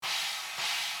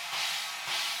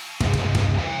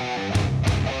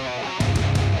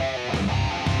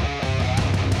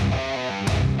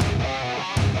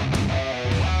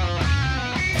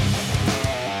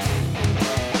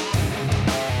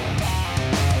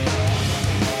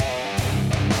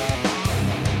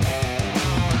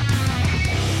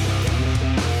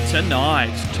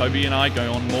Tonight, Toby and I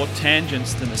go on more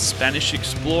tangents than a Spanish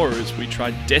explorer as we try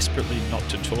desperately not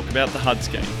to talk about the Huds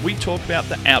game. We talk about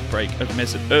the outbreak of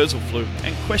Mesut Ozil flu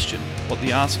and question what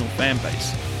the Arsenal fan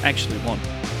base actually want.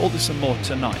 All this and more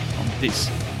tonight on this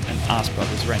and Ask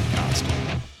Brothers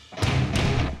Rantcast.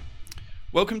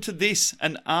 Welcome to this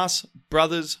and Ask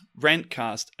Brothers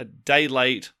Rantcast. A day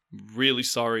late, really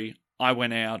sorry. I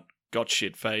went out, got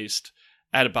shit-faced,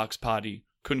 at a Bucks party.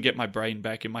 Couldn't get my brain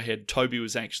back in my head. Toby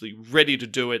was actually ready to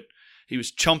do it. He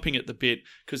was chomping at the bit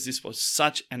because this was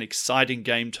such an exciting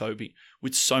game, Toby,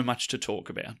 with so much to talk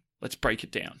about. Let's break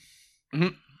it down.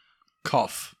 Mm-hmm.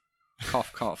 Cough.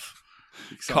 Cough, cough.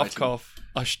 Cough, cough.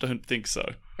 I don't think so.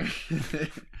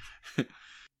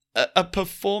 a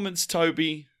performance,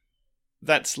 Toby,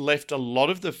 that's left a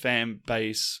lot of the fan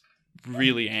base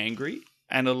really angry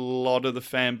and a lot of the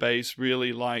fan base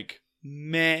really like,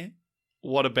 meh,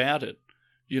 what about it?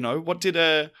 You know, what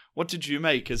did you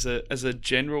make as a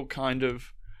general kind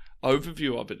of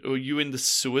overview of it? Were you in the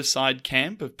suicide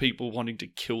camp of people wanting to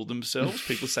kill themselves?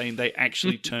 People saying they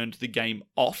actually turned the game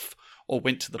off or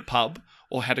went to the pub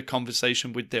or had a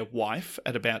conversation with their wife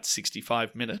at about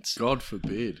 65 minutes? God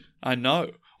forbid. I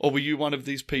know. Or were you one of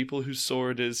these people who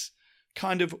saw it as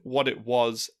kind of what it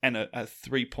was and a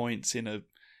 3 points in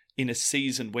a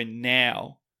season when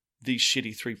now these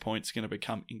shitty 3 points are going to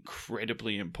become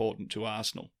incredibly important to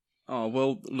Arsenal? Oh,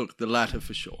 well, look, the latter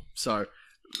for sure. So,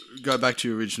 go back to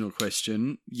your original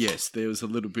question. Yes, there was a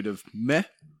little bit of meh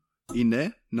in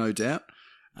there, no doubt.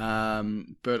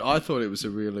 But I thought it was a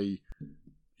really,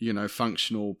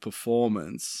 functional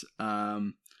performance.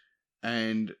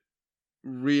 And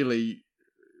really,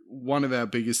 one of our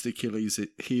biggest Achilles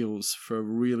heels for a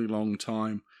really long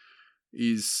time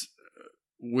is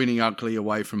winning ugly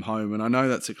away from home. And I know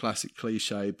that's a classic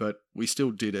cliche, but we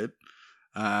still did it.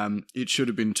 It should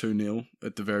have been 2-0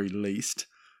 at the very least.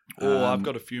 I've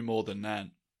got a few more than that.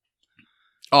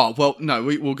 Oh, well, no,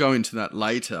 we'll go into that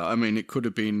later. I mean, it could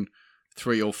have been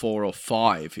 3 or 4 or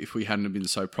 5 if we hadn't been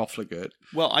so profligate.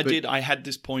 Well, I had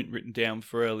this point written down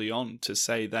for early on to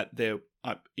say that there,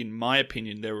 in my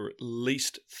opinion, there were at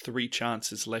least 3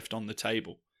 chances left on the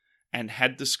table. And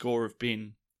had the score have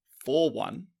been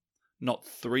 4-1, not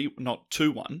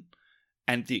 2-1,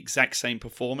 and the exact same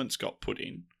performance got put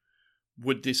in,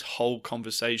 would this whole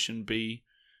conversation be,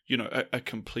 a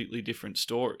completely different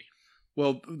story?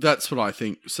 Well, that's what I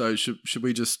think. So should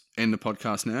we just end the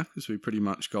podcast now? Because we pretty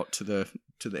much got to the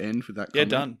end with that comment. Yeah,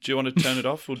 done. Do you want to turn it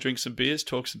off? We'll drink some beers,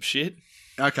 talk some shit.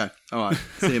 Okay. All right.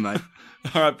 See you, mate.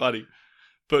 All right, buddy.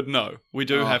 But no, we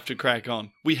do have to crack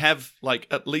on. We have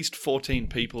at least 14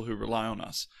 people who rely on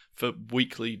us for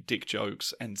weekly dick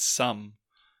jokes and some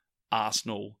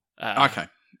Arsenal. Okay.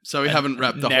 So we haven't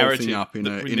wrapped the whole thing up in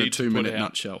a 2-minute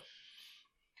nutshell.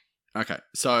 Okay.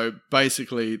 So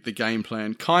basically the game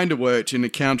plan kind of worked in a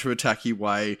counter-attacky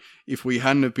way. If we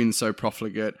hadn't have been so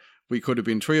profligate, we could have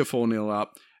been 3 or 4-0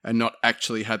 up and not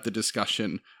actually had the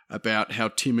discussion about how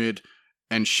timid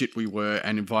and shit we were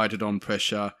and invited on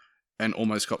pressure and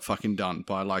almost got fucking done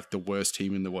by the worst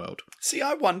team in the world. See,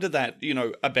 I wonder that,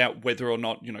 about whether or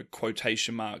not,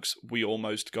 quotation marks, we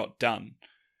almost got done.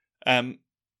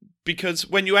 Because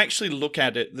when you actually look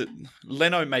at it,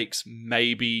 Leno makes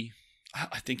maybe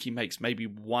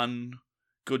one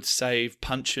good save.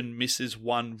 Punchin misses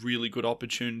one really good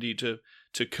opportunity to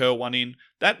curl one in.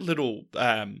 That little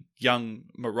young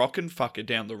Moroccan fucker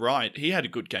down the right, he had a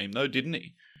good game though, didn't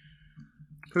he?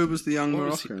 Who was the young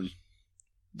Moroccan?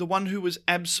 The one who was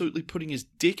absolutely putting his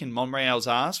dick in Monreal's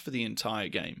ass for the entire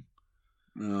game.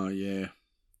 Oh, yeah.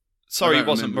 Sorry, he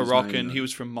wasn't Moroccan. He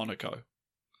was from Monaco.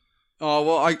 Oh,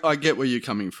 well, I get where you're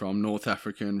coming from. North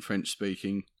African,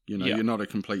 French-speaking. You're not a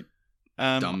complete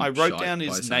dumb I wrote down shite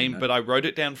his name, but I wrote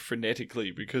it down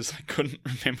phonetically because I couldn't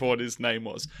remember what his name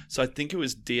was. So I think it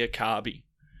was Diakabi.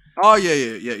 Oh,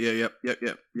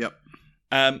 yep.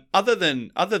 Other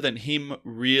than him,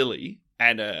 really,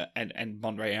 and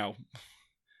Monreal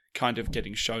kind of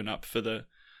getting shown up for the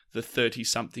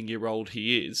 30-something-year-old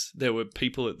he is, there were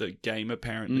people at the game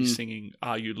apparently singing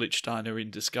 "Are You Lichtsteiner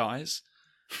in Disguise?"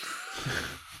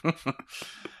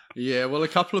 Yeah, well, a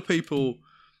couple of people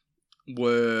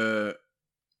were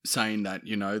saying that,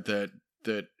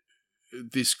 that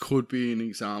this could be an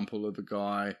example of a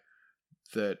guy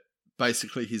that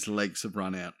basically his legs have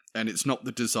run out. And it's not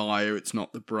the desire, it's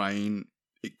not the brain,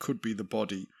 it could be the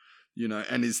body,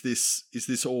 and is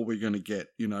this all we're going to get?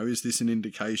 Is this an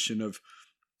indication of,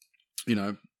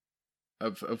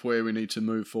 of where we need to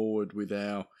move forward with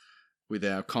our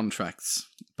contracts,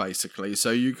 basically? So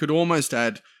you could almost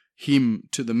add him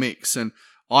to the mix. And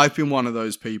I've been one of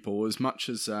those people, as much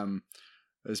as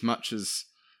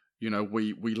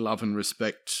we love and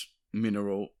respect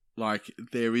Mineral. Like,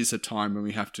 there is a time when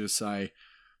we have to say,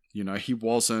 he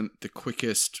wasn't the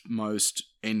quickest, most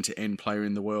end-to-end player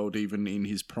in the world, even in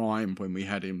his prime when we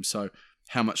had him. So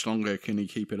how much longer can he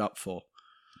keep it up for?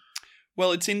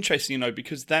 Well, it's interesting,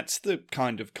 because that's the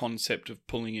kind of concept of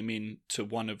pulling him in to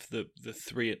one of the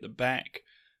three at the back.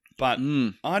 But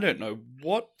I don't know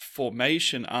what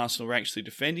formation Arsenal were actually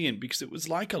defending in, because it was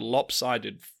like a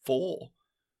lopsided 4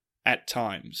 at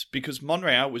times, because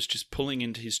Monreal was just pulling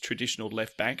into his traditional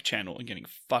left-back channel and getting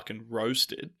fucking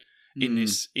roasted in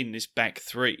this back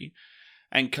 3.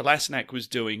 And Kolasinac was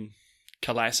doing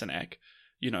Kolasinac,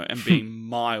 and being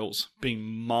miles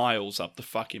up the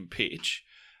fucking pitch.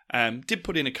 Did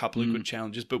put in a couple of good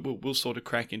challenges, but we'll sort of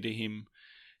crack into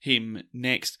him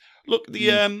next. Look,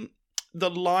 the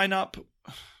lineup.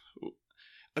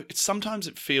 Sometimes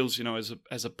it feels, as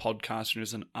a podcaster and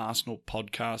as an Arsenal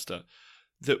podcaster,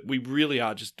 that we really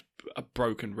are just a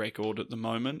broken record at the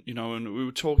moment. And we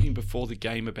were talking before the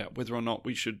game about whether or not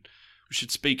we should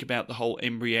speak about the whole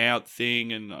Emery out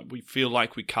thing, and we feel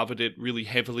like we covered it really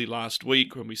heavily last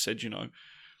week when we said,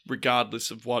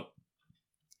 regardless of what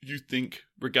you think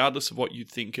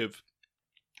of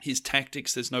his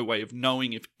tactics, there's no way of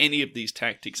knowing if any of these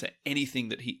tactics are anything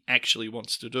that he actually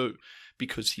wants to do,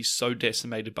 because he's so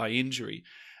decimated by injury.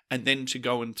 And then to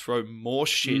go and throw more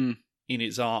shit in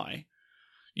his eye,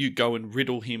 you go and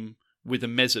riddle him with a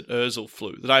Mesut Ozil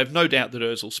flu that I have no doubt that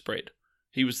Ozil spread.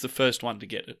 He was the first one to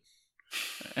get it.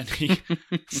 And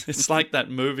it's like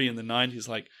that movie in the 90s,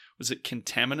 like, was it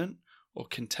Contaminant or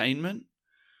Containment,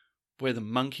 where the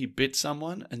monkey bit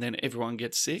someone and then everyone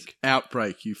gets sick?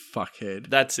 Outbreak, you fuckhead.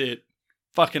 That's it.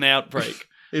 Fucking Outbreak.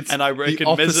 And I reckon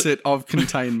the opposite of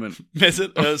Containment.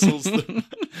 Mesut Ozil's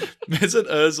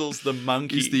the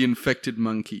monkey. He's the infected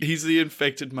monkey. He's the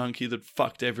infected monkey that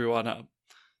fucked everyone up.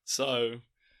 So,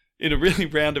 in a really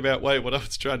roundabout way, what I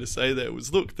was trying to say there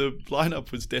was, look, the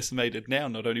lineup was decimated now,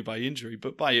 not only by injury,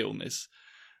 but by illness.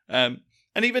 And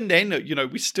even then,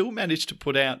 we still managed to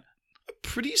put out a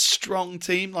pretty strong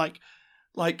team, like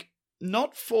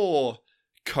not for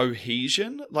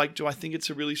cohesion, like, do I think it's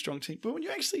a really strong team? But when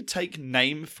you actually take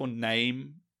name for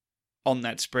name on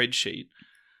that spreadsheet,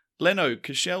 Leno,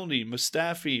 Koscielny,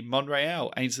 Mustafi,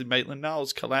 Monreal, Ainsley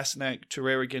Maitland-Niles, Kolasinac,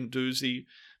 Torreira, Guendouzi,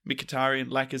 Mkhitaryan,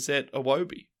 Lacazette,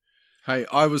 Iwobi. Hey,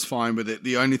 I was fine with it.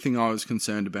 The only thing I was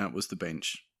concerned about was the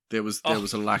bench. There was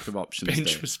a lack of options.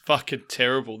 Bench was fucking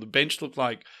terrible. The bench looked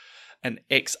like an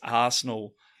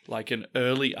ex-Arsenal, like an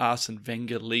early Arsene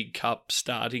Wenger League Cup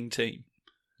starting team.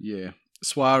 Yeah.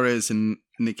 Suarez and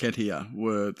Nketiah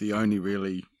were the only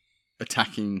really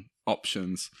attacking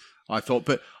options, I thought.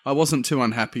 But I wasn't too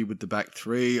unhappy with the back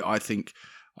 3. I think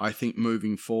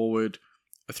moving forward,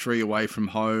 a 3 away from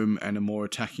home and a more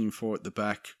attacking 4 at the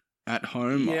back at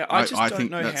home. Yeah, I don't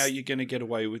know how you're going to get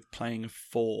away with playing a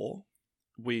 4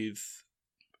 with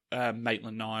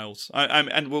Maitland-Niles.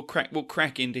 And we'll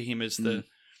crack into him as the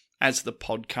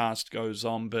podcast goes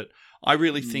on. But I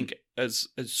really think as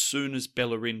soon as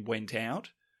Bellerin went out,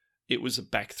 it was a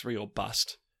back 3 or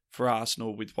bust for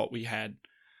Arsenal with what we had.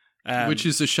 Which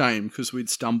is a shame, because we'd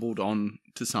stumbled on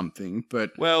to something.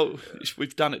 But well,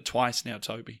 we've done it twice now,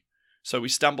 Toby. So we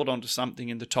stumbled onto something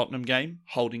in the Tottenham game,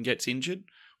 Holding gets injured.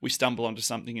 We stumble onto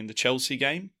something in the Chelsea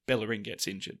game, Bellerin gets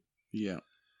injured. Yeah.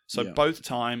 So both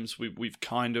times we've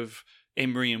kind of,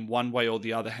 Emery in one way or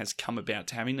the other has come about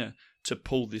to having to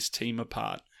pull this team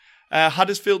apart.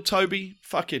 Huddersfield, Toby,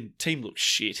 fucking team looks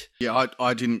shit. Yeah,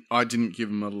 I didn't give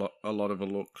them a lot of a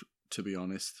look, to be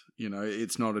honest.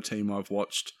 It's not a team I've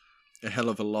watched a hell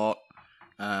of a lot.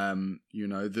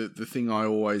 The thing I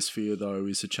always fear, though,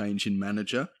 is a change in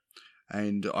manager.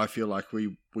 And I feel like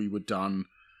we were done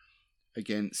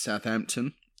against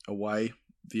Southampton away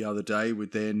the other day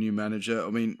with their new manager. I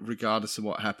mean, regardless of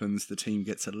what happens, the team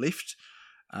gets a lift.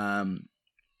 And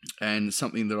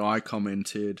something that I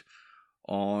commented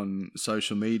on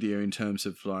social media in terms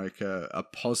of like a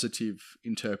positive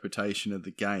interpretation of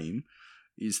the game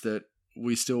is that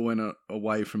we still went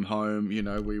away from home.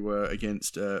 We were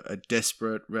against a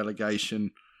desperate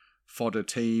relegation fodder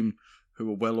team who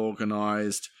were well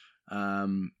organised,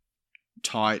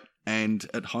 tight, and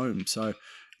at home. So,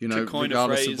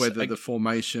 regardless of whether the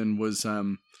formation was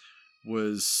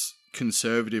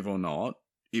conservative or not,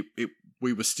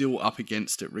 we were still up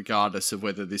against it, regardless of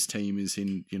whether this team is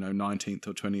in 19th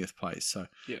or 20th place. So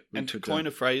yeah, and to coin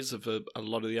a phrase of a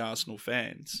lot of the Arsenal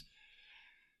fans,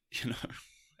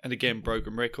 and again,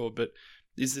 broken record, but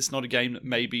is this not a game that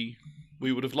maybe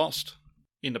we would have lost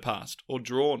in the past or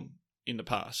drawn in the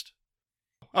past?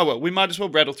 Oh well, we might as well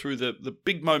rattle through the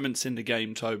big moments in the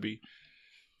game, Toby.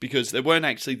 because there weren't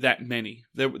actually that many.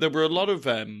 There were a lot of,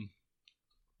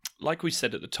 like we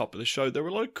said at the top of the show, there were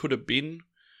a lot of could have been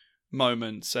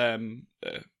moments.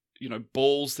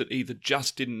 Balls that either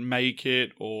just didn't make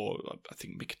it, or I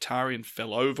think Mkhitaryan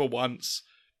fell over once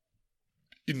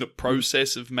in the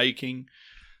process of making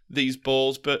these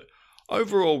balls. But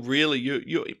overall,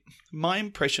 really, my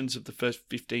impressions of the first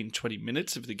 15, 20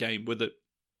 minutes of the game were that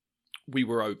we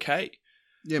were okay.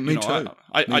 Yeah, me too.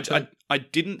 I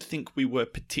didn't think we were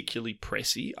particularly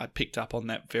pressy. I picked up on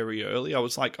that very early. I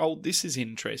was like, oh, this is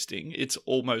interesting. It's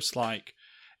almost like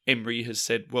Emery has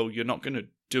said, well, you're not going to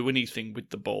do anything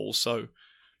with the ball, so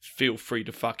feel free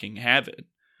to fucking have it.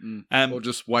 Or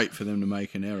just wait for them to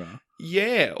make an error.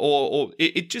 Yeah, or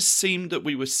it just seemed that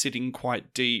we were sitting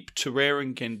quite deep. Torreira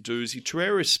and Guendouzi,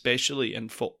 Torreira especially,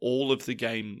 and for all of the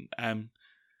game,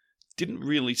 didn't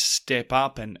really step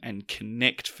up and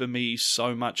connect for me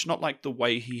so much. Not like the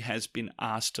way he has been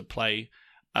asked to play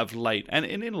of late. And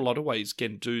in a lot of ways,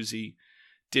 Guendouzi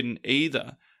didn't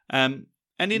either.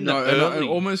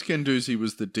 Almost Guendouzi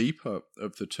was the deeper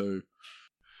of the two.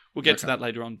 We'll get to that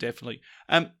later on, definitely.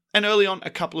 And early on, a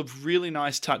couple of really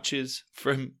nice touches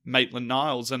from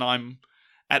Maitland-Niles. And I'm,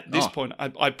 at this point,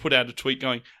 I put out a tweet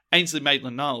going, Ainsley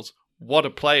Maitland-Niles, what a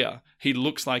player. He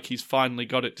looks like he's finally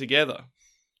got it together.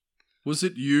 Was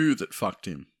it you that fucked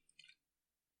him?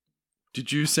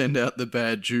 Did you send out the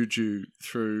bad juju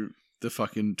through the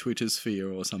fucking Twitter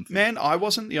sphere or something? Man, I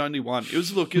wasn't the only one. It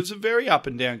was a very up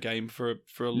and down game for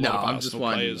a lot of Arsenal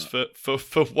players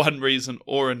for one reason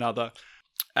or another.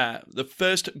 The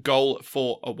first goal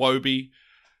for Iwobi,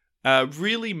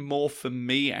 really more for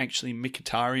me actually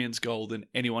Mkhitaryan's goal than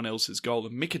anyone else's goal.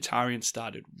 And Mkhitaryan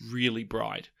started really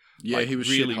bright. Yeah, he was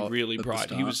really, shit hot really at the bright.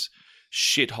 He start. was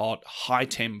shit hot, high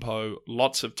tempo,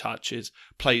 lots of touches,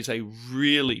 plays a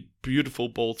really beautiful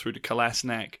ball through to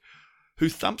Kolasinac, who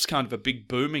thumps kind of a big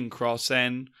booming cross,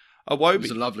 and Iwobi. It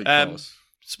was a lovely cross.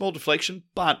 Small deflection,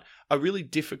 but a really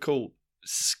difficult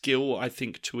skill, I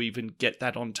think, to even get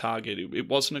that on target. It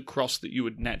wasn't a cross that you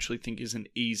would naturally think is an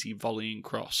easy volleying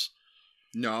cross.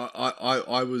 No,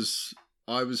 I was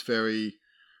very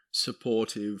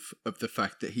supportive of the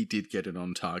fact that he did get it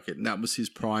on target, and that was his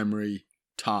primary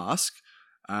task.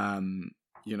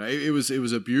 It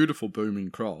was a beautiful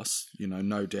booming cross,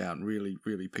 no doubt, really,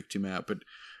 really picked him out, but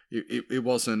it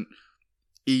wasn't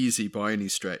easy by any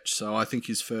stretch. So I think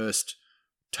his first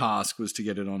task was to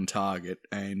get it on target,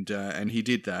 and he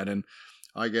did that. And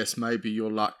I guess maybe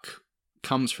your luck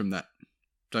comes from that,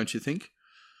 don't you think?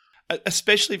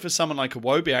 Especially for someone like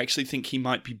Iwobi, I actually think he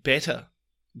might be better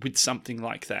with something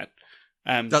like that.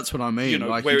 That's what I mean.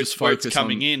 Where it's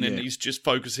coming in and he's just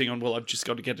focusing on, well, I've just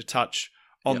got to get a touch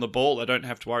on the ball. I don't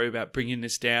have to worry about bringing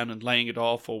this down and laying it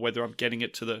off, or whether I'm getting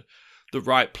it to the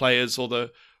right players or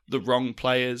the wrong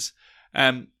players.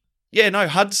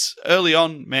 Huds early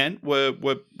on, man,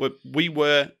 we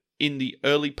were in the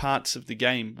early parts of the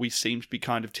game. We seemed to be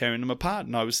kind of tearing them apart,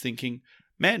 and I was thinking,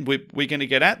 man, we're going to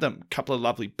get at them. A couple of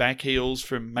lovely back heels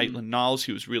from Maitland-Niles,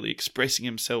 who was really expressing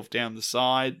himself down the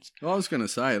sides. Well, I was going to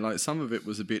say, some of it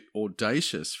was a bit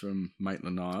audacious from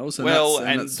Maitland-Niles.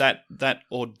 That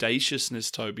audaciousness,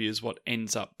 Toby, is what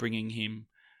ends up bringing him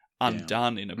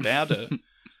undone in about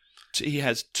he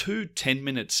has 2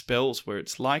 10-minute spells where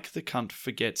it's like the cunt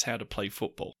forgets how to play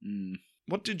football.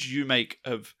 What did you make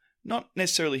of, not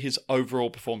necessarily his overall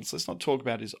performance? Let's not talk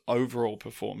about his overall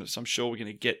performance. I'm sure we're going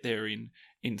to get there in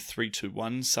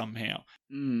 3-2-1 somehow.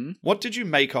 What did you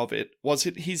make of it? Was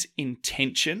it his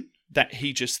intention that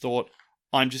he just thought,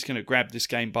 I'm just going to grab this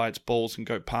game by its balls and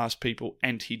go past people,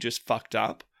 and he just fucked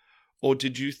up? Or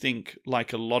did you think,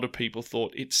 like a lot of people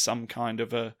thought, it's some kind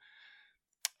of a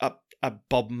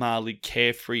Bob Marley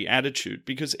carefree attitude?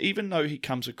 Because even though he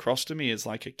comes across to me as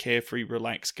like a carefree,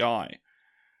 relaxed guy,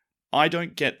 I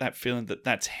don't get that feeling that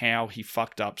that's how he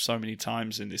fucked up so many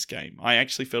times in this game. I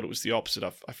actually felt it was the opposite.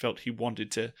 I felt he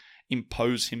wanted to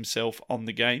impose himself on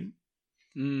the game.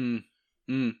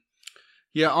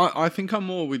 Yeah, I think I'm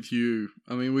more with you.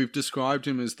 I mean, we've described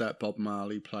him as that Bob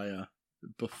Marley player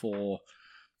before,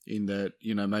 in that,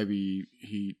 maybe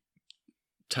he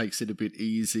takes it a bit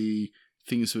easy.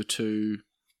 Things were too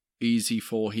easy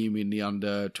for him in the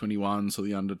under 21s or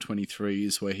the under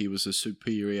 23s, where he was a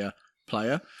superior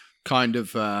player. Kind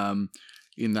of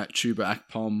in that Chuba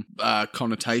Akpom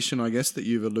connotation, I guess, that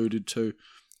you've alluded to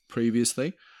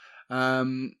previously.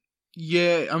 He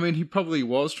probably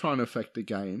was trying to affect the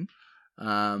game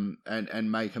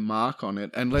and make a mark on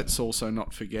it. And let's also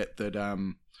not forget that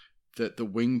that the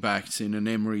wing-backs in an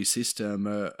Emery system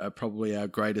are probably our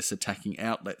greatest attacking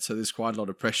outlet. So there's quite a lot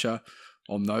of pressure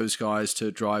on those guys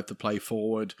to drive the play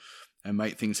forward and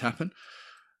make things happen.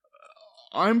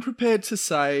 I'm prepared to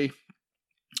say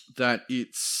that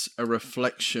it's a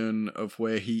reflection of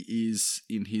where he is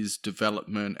in his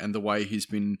development and the way he's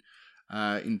been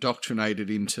indoctrinated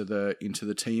into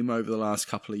the team over the last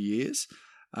couple of years.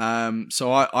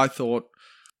 So I thought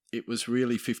it was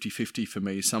really 50-50 for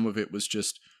me. Some of it was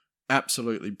just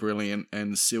absolutely brilliant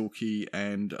and silky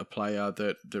and a player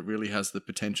that really has the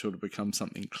potential to become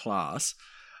something class.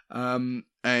 And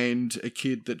a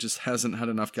kid that just hasn't had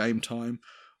enough game time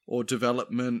or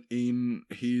development in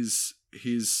his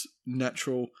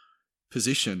natural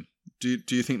position. Do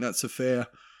you think that's a fair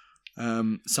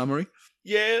summary?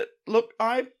 Yeah, look,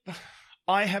 I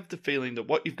have the feeling that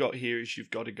what you've got here is you've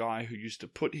got a guy who used to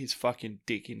put his fucking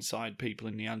dick inside people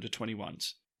in the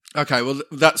under-21s. Okay, well,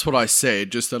 that's what I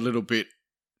said, just a little bit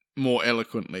more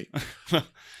eloquently.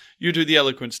 You do the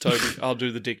eloquence, Toby. I'll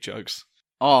do the dick jokes.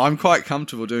 Oh, I'm quite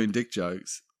comfortable doing dick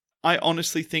jokes. I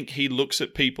honestly think he looks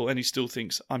at people and he still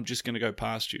thinks, I'm just going to go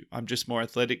past you. I'm just more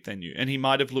athletic than you. And he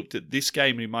might have looked at this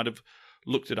game and he might have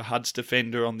looked at a Huds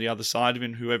defender on the other side of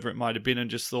him, whoever it might have been, and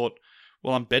just thought,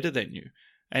 well, I'm better than you.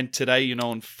 And today,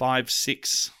 on 5,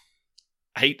 6,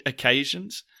 8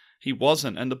 occasions, he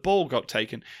wasn't. And the ball got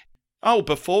taken. Oh,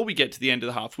 before we get to the end of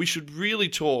the half, we should really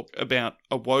talk about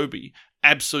Iwobi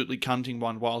absolutely cunting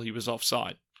one while he was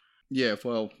offside. Yeah,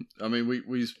 well, I mean,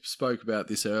 we spoke about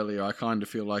this earlier. I kind of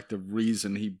feel like the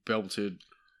reason he belted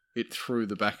it through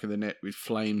the back of the net with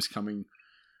flames coming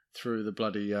through the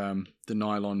bloody the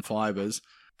nylon fibres,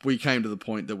 we came to the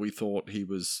point that we thought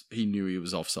he knew he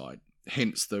was offside.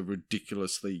 Hence the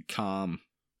ridiculously calm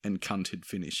and cunted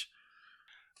finish.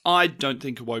 I don't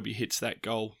think Iwobi hits that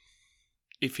goal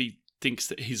if he thinks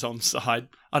that he's onside.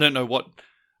 I don't know what...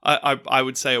 I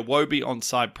would say Iwobi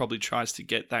onside probably tries to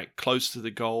get that close to the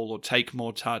goal or take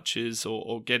more touches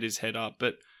or get his head up,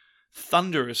 but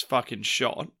thunderous fucking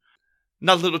shot.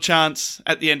 Another little chance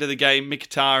at the end of the game,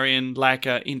 Mkhitaryan,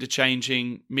 Laka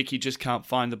interchanging. Mickey just can't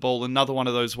find the ball. Another one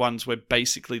of those ones where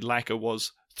basically Laka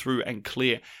was through and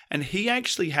clear. And he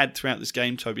actually had throughout this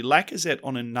game, Toby, Lacazette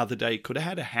on another day could have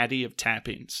had a hattie of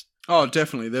tap-ins. Oh,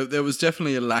 definitely. There was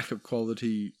definitely a lack of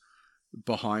quality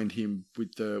behind him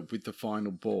with the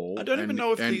final ball. I don't even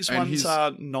know if these ones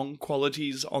are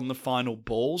non-qualities on the final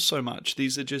ball so much.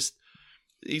 These are just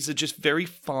very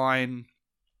fine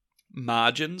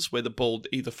margins where the ball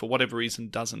either for whatever reason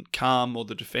doesn't come or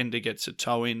the defender gets a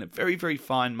toe in. Very, very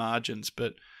fine margins.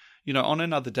 But, on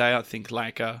another day, I think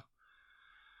Laka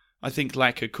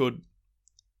could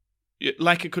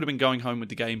have been going home with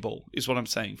the game ball, is what I'm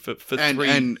saying. For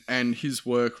three. And his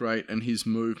work rate and his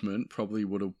movement probably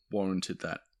would have warranted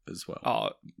that as well. Oh,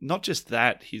 not just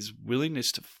that, his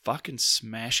willingness to fucking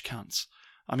smash cunts.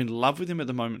 I'm in love with him at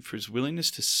the moment for his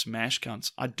willingness to smash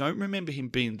cunts. I don't remember him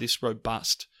being this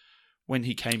robust when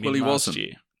he came in last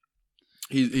year.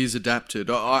 He's adapted.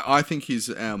 I think he's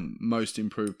our most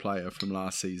improved player from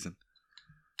last season.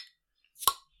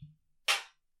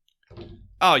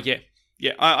 Oh, yeah.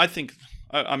 Yeah, I think,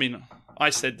 I mean, I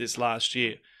said this last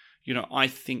year, I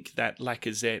think that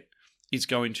Lacazette is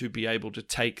going to be able to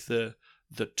take the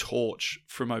torch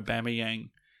from Aubameyang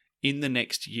in the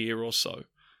next year or so.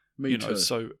 Me too.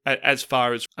 So as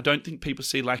far as, I don't think people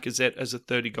see Lacazette as a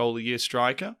 30-goal-a-year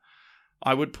striker.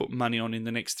 I would put money on in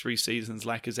the next 3 seasons,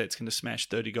 Lacazette's going to smash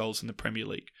 30 goals in the Premier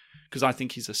League. Because I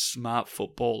think he's a smart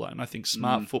footballer, and I think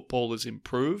smart footballers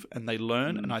improve and they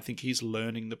learn, and I think he's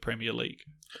learning the Premier League.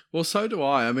 Well, so do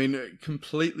I. I mean,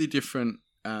 completely different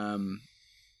era,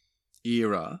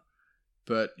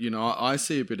 but, I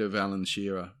see a bit of Alan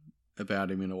Shearer about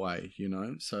him in a way,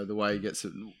 So the way he gets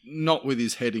it, not with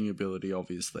his heading ability,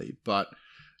 obviously, but,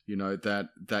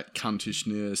 that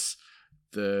cuntishness,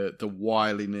 the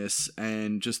wiliness,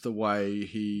 and just the way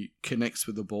he connects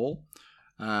with the ball.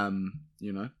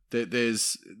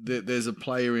 There's a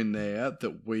player in there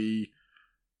that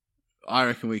I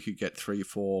reckon we could get 3,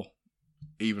 4,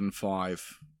 even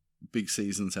 5 big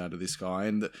seasons out of this guy.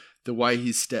 And the way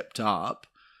he's stepped up,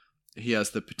 he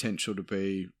has the potential to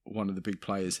be one of the big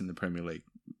players in the Premier League.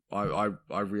 I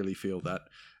really feel that.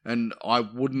 And I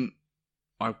wouldn't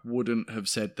have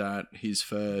said that his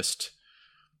first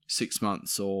 6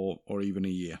 months or even a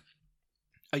year.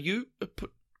 Are you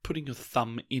putting your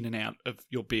thumb in and out of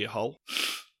your beer hole?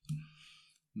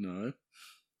 No.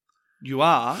 You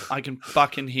are. I can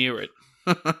fucking hear it.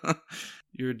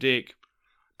 You're a dick.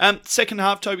 Second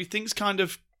half, Toby, things kind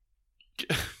of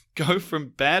go from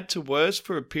bad to worse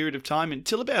for a period of time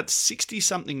until about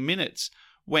 60-something minutes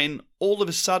when all of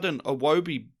a sudden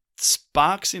Iwobi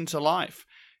sparks into life,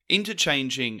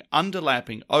 interchanging,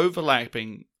 underlapping,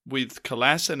 overlapping with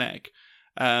Kolasinac,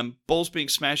 balls being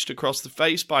smashed across the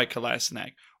face by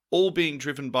Kolasinac, all being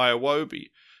driven by Iwobi.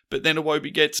 But then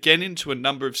Iwobi gets again into a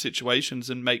number of situations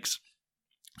and makes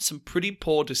some pretty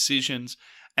poor decisions,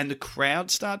 and the crowd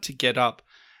start to get up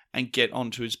and get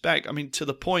onto his back. I mean, to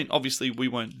the point, obviously we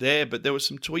weren't there, but there were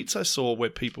some tweets I saw where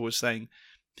people were saying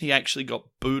he actually got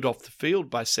booed off the field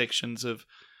by sections of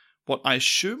what I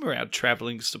assume are our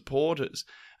travelling supporters.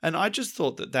 And I just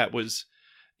thought that was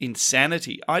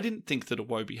insanity. I didn't think that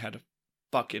Iwobi had a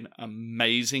fucking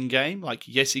amazing game. Like,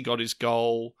 yes, he got his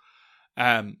goal.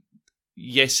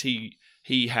 Yes,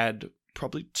 he had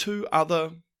probably two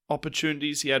other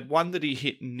opportunities. He had one that he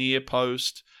hit near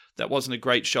post. That wasn't a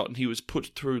great shot, and he was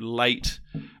put through late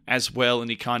as well. And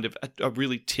he kind of a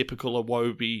really typical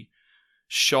Iwobi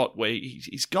shot where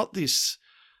he's got this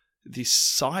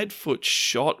side foot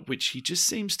shot which he just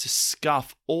seems to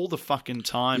scuff all the fucking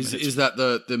time. Is that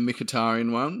the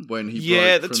Mkhitaryan one when he?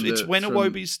 Yeah, it's when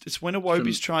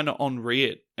Iwobi's trying to Henry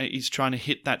it. He's trying to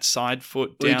hit that side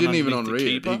foot down. He didn't even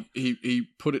Henry it. He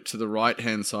put it to the right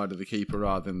hand side of the keeper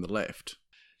rather than the left.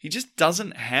 He just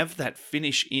doesn't have that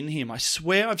finish in him. I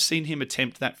swear I've seen him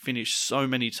attempt that finish so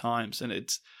many times, and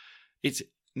it's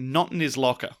not in his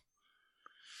locker.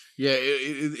 Yeah,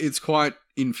 it's quite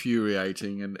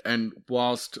infuriating, and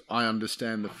whilst I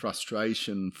understand the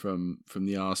frustration from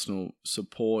the Arsenal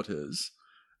supporters,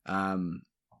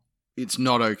 it's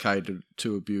not okay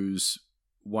to abuse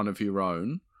one of your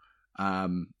own,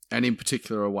 and in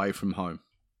particular away from home.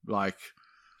 Like,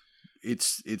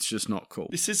 it's just not cool.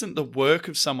 This isn't the work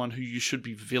of someone who you should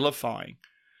be vilifying.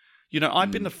 You know,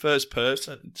 I've been the first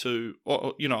person to,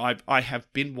 I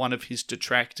have been one of his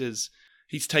detractors.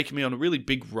 He's taken me on a really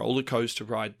big roller coaster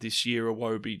ride this year,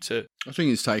 Iwobi. I think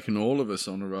he's taken all of us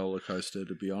on a roller coaster,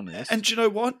 to be honest. And do you know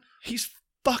what? He's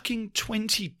fucking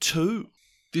 22.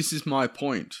 This is my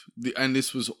point, and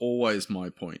this was always my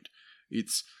point.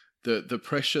 It's the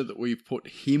pressure that we've put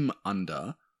him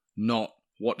under, not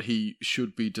what he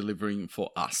should be delivering for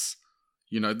us.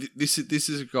 You know, this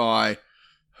is a guy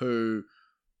who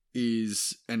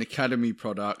is an academy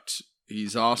product.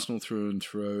 He's Arsenal through and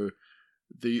through.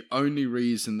 The only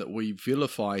reason that we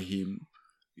vilify him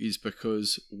is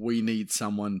because we need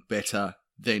someone better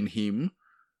than him,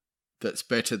 that's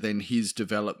better than his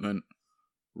development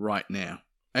right now.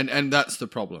 And that's the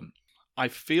problem. I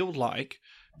feel like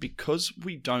because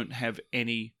we don't have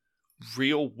any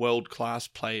real world-class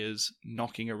players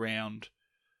knocking around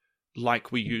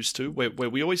like we used to, where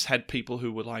we always had people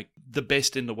who were like the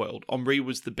best in the world. Henry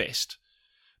was the best.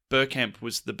 Bergkamp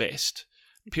was the best.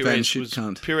 Pires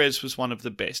was one of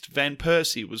the best. Van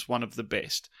Persie was one of the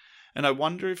best. And I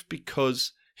wonder if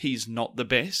because he's not the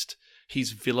best,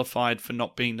 he's vilified for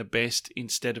not being the best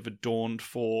instead of adorned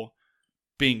for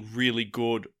being really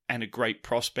good and a great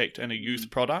prospect and a youth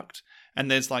product. And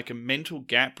there's like a mental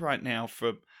gap right now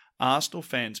for Arsenal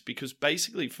fans because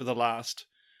basically for the last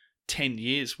 10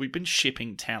 years, we've been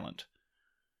shipping talent.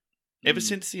 Ever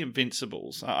since the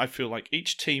Invincibles, I feel like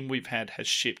each team we've had has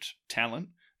shipped talent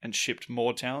and shipped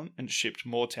more talent and shipped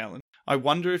more talent. I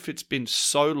wonder if it's been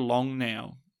so long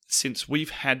now since we've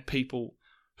had people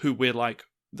who we're like,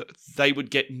 they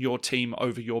would get in your team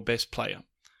over your best player.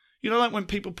 You know, like when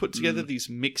people put together these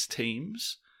mixed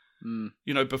teams,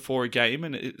 you know, before a game,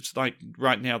 and it's like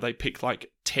right now they pick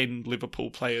like 10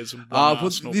 Liverpool players and one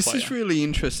Arsenal this player. Is really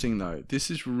interesting, though. This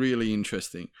is really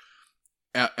interesting.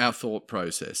 Our thought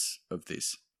process of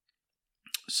this.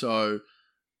 So,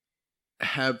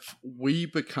 have we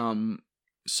become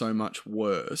so much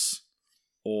worse,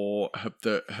 or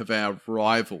have our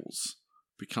rivals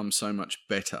become so much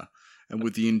better? And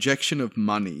with the injection of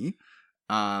money,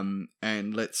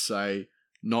 and let's say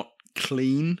not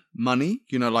clean money,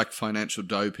 you know, like financial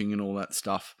doping and all that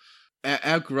stuff,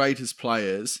 our greatest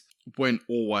players weren't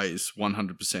always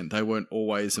 100%. They weren't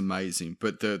always amazing.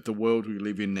 But the world we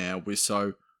live in now, we're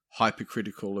so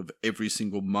hypercritical of every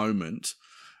single moment,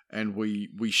 and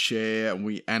we share and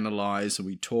we analyze and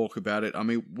we talk about it. I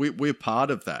mean, we're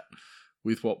part of that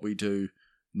with what we do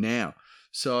now.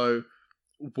 So,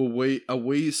 are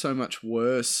we so much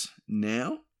worse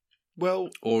now? Well,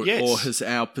 or yes. Or has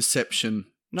our perception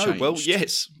changed? Well,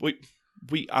 yes.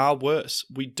 We are worse.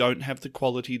 We don't have the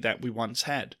quality that we once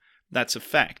had. That's a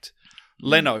fact.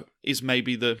 Leno is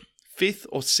maybe the 5th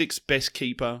or 6th best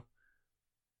keeper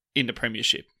in the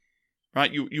Premiership.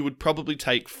 Right? You would probably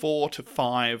take 4 to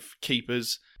 5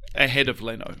 keepers ahead of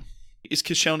Leno. Is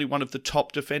Koscielny one of the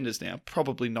top defenders now?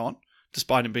 Probably not,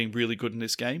 despite him being really good in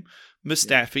this game.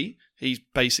 Mustafi, he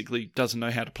basically doesn't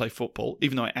know how to play football,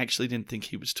 even though I actually didn't think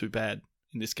he was too bad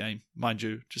in this game. Mind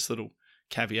you, just a little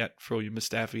caveat for all you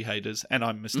Mustafi haters, and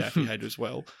I'm a Mustafi hater as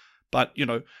well. But, you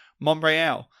know,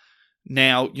 Monreal,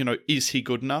 now, you know, is he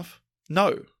good enough?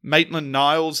 No.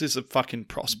 Maitland-Niles is a fucking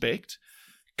prospect.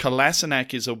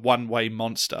 Kolasinac is a one-way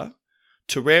monster.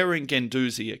 Torreira and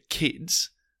Guendouzi are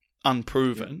kids,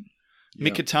 unproven.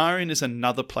 Yeah. Mkhitaryan is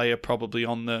another player probably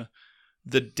on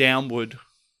the downward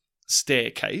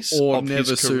staircase of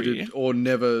his career.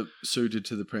 Never suited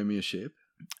to the Premiership.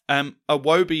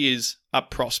 Iwobi is a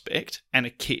prospect and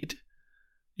a kid.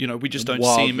 You know, we just don't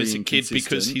see him as a kid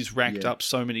because he's racked up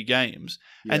so many games.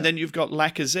 Yeah. And then you've got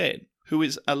Lacazette, who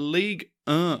is a League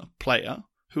 1 player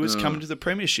who has come into the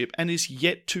Premiership and is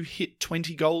yet to hit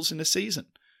 20 goals in a season.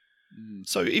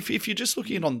 So if you're just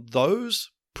looking on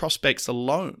those prospects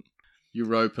alone...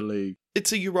 Europa League.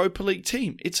 It's a Europa League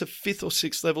team. It's a 5th or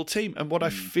 6th level team. And what I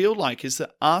feel like is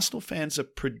that Arsenal fans are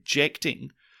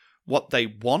projecting what they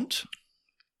want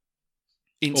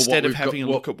instead of having a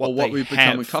look at what we've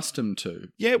become accustomed to.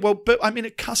 Yeah, well, but I mean,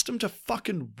 accustomed to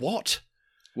fucking what?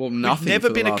 Well, nothing. We've never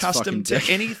been accustomed to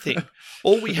anything.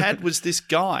 All we had was this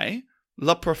guy,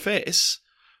 La Professe,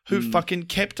 who fucking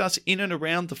kept us in and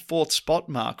around the 4th spot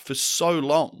mark for so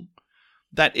long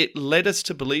that it led us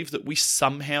to believe that we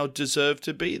somehow deserved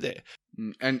to be there.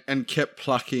 And kept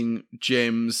plucking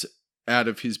gems out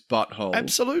of his butthole.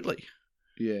 Absolutely.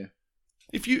 Yeah.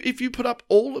 If you put up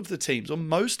all of the teams, or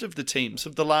most of the teams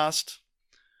of the last...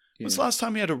 When's the last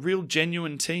time we had a real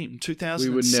genuine team? 2006,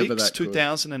 we were never that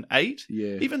 2008?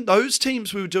 Yeah. Even those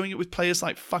teams, we were doing it with players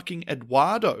like fucking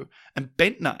Eduardo and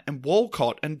Bentner and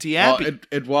Walcott and Diaby.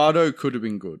 Eduardo could have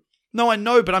been good. No, I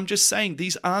know, but I'm just saying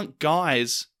these aren't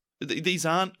guys... These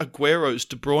aren't Agueros,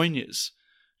 De Bruyne's.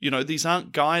 You know, these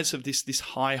aren't guys of this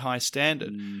high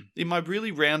standard. In my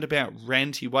really roundabout,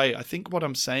 ranty way, I think what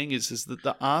I'm saying is that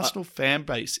the Arsenal fan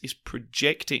base is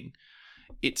projecting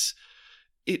its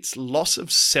loss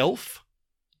of self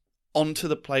onto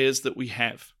the players that we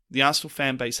have. The Arsenal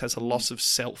fan base has a loss of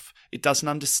self. It doesn't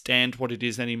understand what it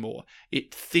is anymore.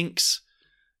 It thinks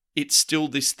it's still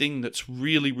this thing that's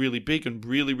really, really big and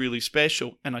really, really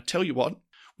special. And I tell you what,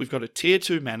 we've got a tier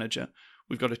 2 manager.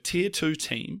 We've got a tier 2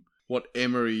 team. What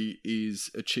Emery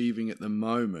is achieving at the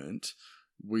moment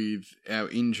with our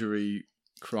injury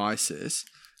crisis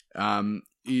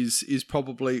is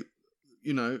probably,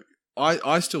 you know,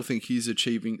 I still think he's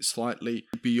achieving slightly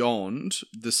beyond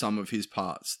the sum of his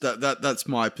parts. That's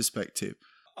my perspective.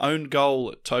 Own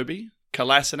goal at Toby,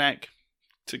 Kolasinac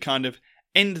to kind of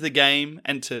end the game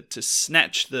and to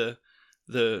snatch the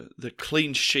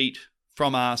clean sheet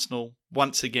from Arsenal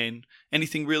once again.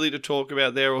 Anything really to talk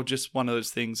about there, or just one of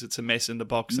those things? It's a mess in the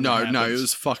box. And no, it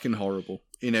was fucking horrible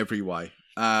in every way.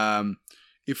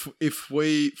 If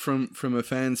we, from a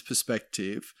fan's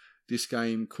perspective, this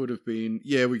game could have been,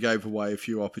 we gave away a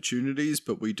few opportunities,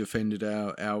 but we defended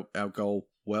our goal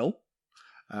well.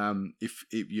 Even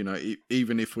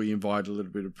if we invited a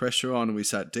little bit of pressure on and we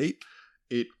sat deep,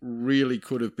 it really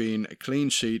could have been a clean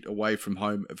sheet away from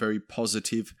home, a very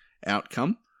positive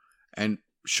outcome, and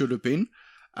should have been.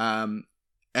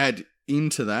 Add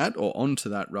into that, or onto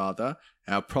that rather,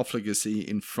 our profligacy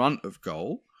in front of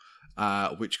goal,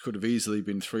 which could have easily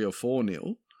been 3 or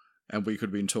 4-0, and we could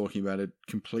have been talking about a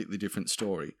completely different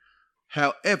story.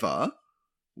 However,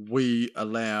 we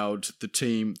allowed the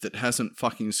team that hasn't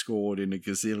fucking scored in a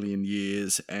gazillion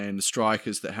years and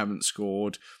strikers that haven't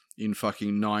scored in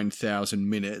fucking 9,000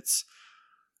 minutes,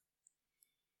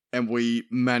 and we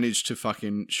managed to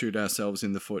fucking shoot ourselves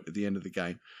in the foot at the end of the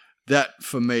game. That,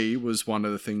 for me, was one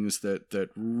of the things that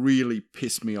really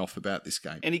pissed me off about this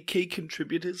game. Any key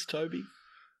contributors, Toby,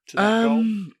 to that goal?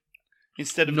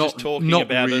 Instead of just talking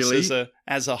about really. Us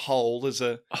as a whole, as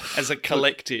a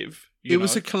collective. It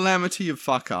was a calamity of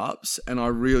fuck-ups, and I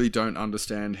really don't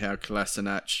understand how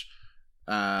Kolasinac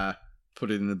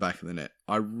put it in the back of the net.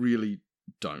 I really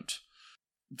don't.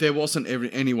 There wasn't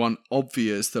anyone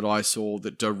obvious that I saw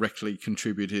that directly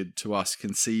contributed to us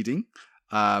conceding,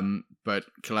 but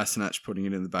Kolasinac putting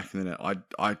it in the back of the net,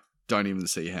 I don't even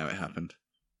see how it happened.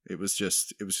 It was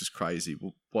just crazy.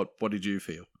 What did you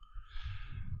feel?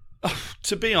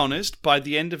 To be honest, by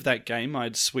the end of that game,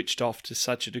 I'd switched off to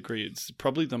such a degree. It's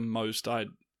probably the most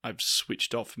I've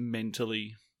switched off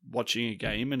mentally watching a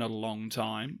game in a long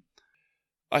time.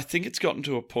 I think it's gotten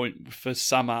to a point for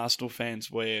some Arsenal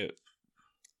fans where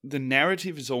the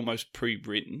narrative is almost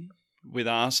pre-written with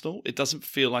Arsenal. It doesn't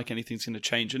feel like anything's going to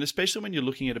change. And especially when you're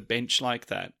looking at a bench like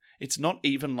that, it's not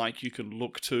even like you can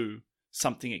look to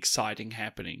something exciting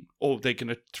happening, or they're going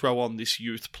to throw on this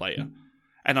youth player.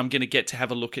 And I'm going to get to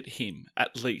have a look at him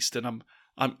at least, and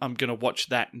I'm going to watch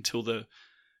that until the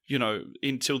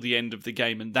end of the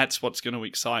game, and that's what's going to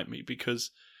excite me, because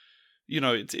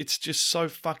it's just so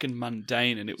fucking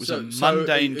mundane, and it was a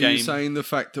mundane game. Are you saying the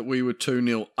fact that we were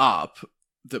 2-0 up,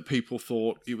 that people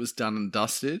thought it was done and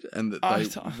dusted, and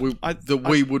that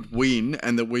we would win,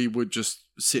 and that we would just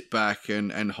sit back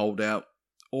and hold out.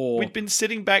 Or we'd been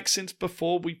sitting back since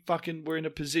before we fucking were in a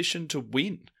position to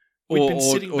win. We've been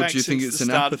sitting back do you think since it's the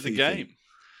an start of the apathy game. thing?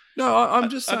 No, I'm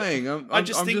just saying. I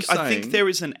think there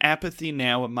is an apathy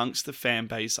now amongst the fan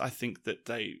base. I think that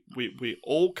we're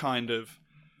all kind of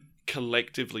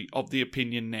collectively of the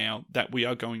opinion now that we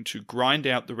are going to grind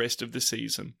out the rest of the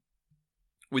season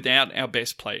without our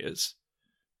best players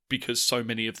because so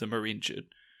many of them are injured.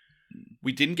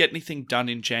 We didn't get anything done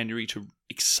in January to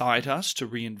excite us, to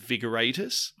reinvigorate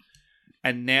us.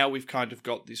 And now we've kind of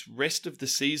got this rest of the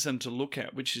season to look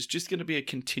at, which is just going to be a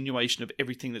continuation of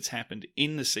everything that's happened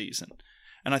in the season.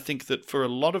 And I think that for a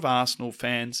lot of Arsenal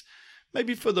fans,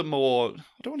 maybe for the more,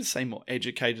 I don't want to say more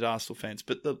educated Arsenal fans,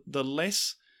 but the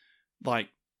less like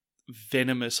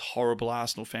venomous, horrible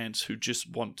Arsenal fans who just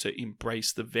want to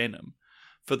embrace the venom,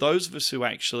 for those of us who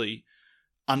actually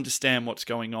understand what's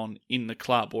going on in the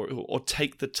club or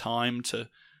take the time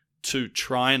to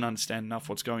try and understand enough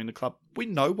what's going in the club, we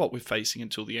know what we're facing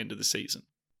until the end of the season.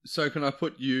 So can I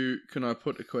put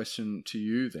a question to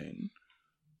you then?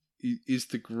 Is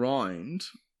the grind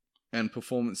and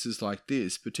performances like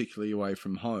this, particularly away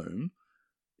from home,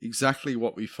 exactly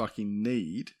what we fucking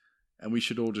need, and we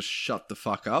should all just shut the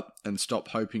fuck up and stop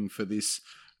hoping for this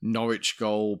Norwich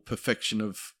goal perfection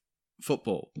of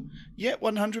football? Yeah,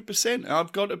 100%.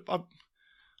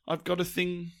 I've got a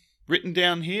thing written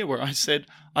down here where I said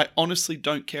I honestly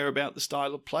don't care about the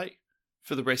style of play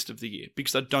for the rest of the year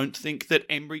because I don't think that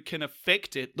Emery can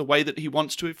affect it the way that he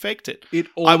wants to affect it. It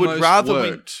almost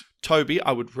worked. Toby,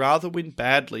 I would rather win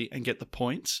badly and get the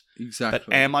points. Exactly.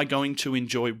 But am I going to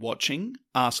enjoy watching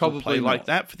Arsenal play like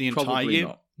that for the entire year?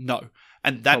 Not. No.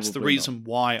 And that's Probably the reason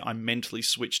why I'm mentally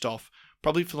switched off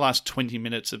probably for the last 20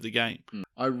 minutes of the game.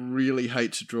 I really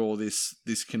hate to draw this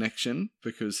connection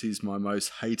because he's my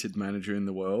most hated manager in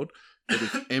the world. But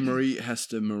if Emery has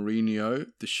to Mourinho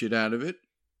the shit out of it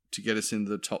to get us into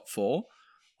the top 4,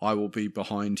 I will be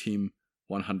behind him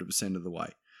 100% of the way.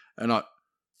 And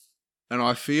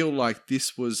I feel like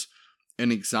this was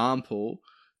an example,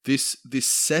 this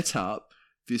setup,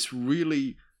 this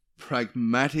really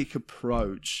pragmatic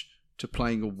approach to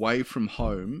playing away from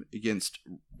home against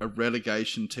a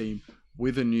relegation team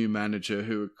with a new manager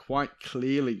who are quite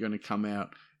clearly going to come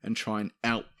out and try and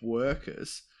outwork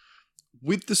us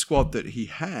with the squad that he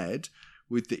had,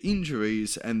 with the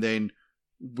injuries, and then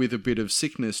with a bit of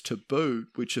sickness to boot,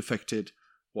 which affected,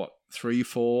 3,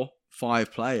 4,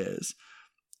 5 players.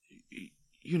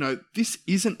 You know, this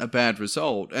isn't a bad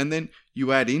result. And then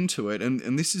you add into it,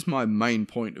 and this is my main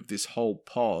point of this whole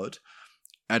pod,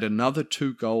 add another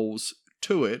 2 goals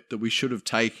to it that we should have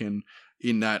taken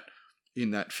in that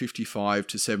 55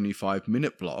 to 75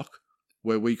 minute block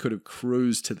where we could have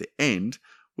cruised to the end.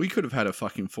 We could have had a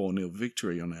fucking 4-0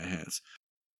 victory on our hands.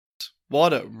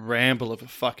 What a ramble of a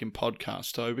fucking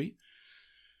podcast, Toby.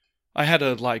 I had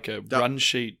a run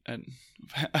sheet and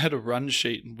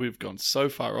we've gone so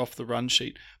far off the run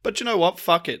sheet. But you know what?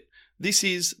 Fuck it. This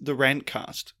is the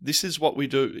Rantcast. This is what we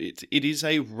do. It is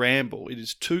a ramble. It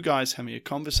is 2 guys having a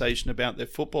conversation about their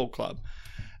football club.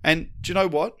 And do you know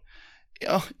what?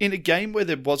 In a game where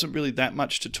there wasn't really that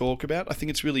much to talk about, I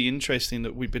think it's really interesting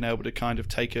that we've been able to kind of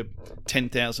take a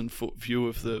 10,000 foot view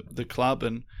of the club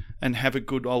and have a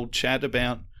good old chat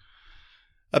about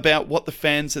what the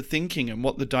fans are thinking and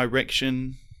what the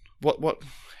direction,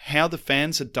 how the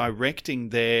fans are directing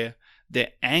their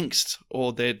angst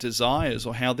or their desires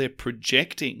or how they're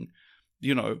projecting,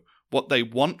 what they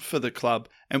want for the club,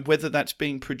 and whether that's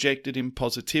being projected in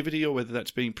positivity or whether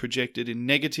that's being projected in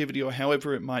negativity or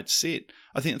however it might sit.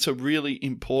 I think it's a really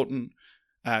important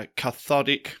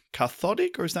cathartic,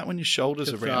 or is that when your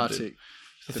shoulders are rounded?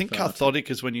 I think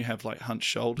cathartic is when you have hunched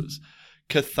shoulders.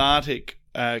 Cathartic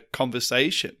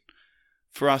conversation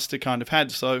for us to kind of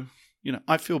have. So,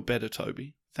 I feel better,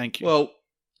 Toby. Thank you. Well,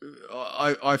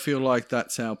 I feel like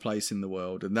that's our place in the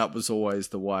world, and that was always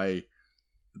the way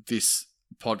this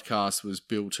podcast was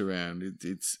built around.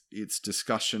 It's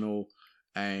discussional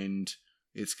and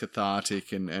it's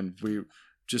cathartic, and we're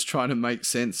just trying to make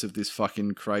sense of this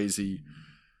fucking crazy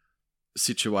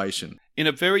situation. In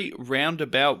a very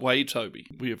roundabout way, Toby,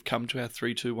 we have come to our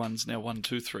 3-2-1s, now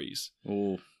 1-2-3s.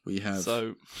 Oh, we have.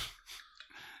 So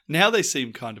now they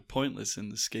seem kind of pointless in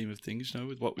the scheme of things,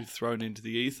 with what we've thrown into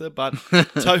the ether. But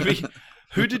Toby,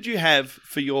 who did you have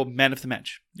for your man of the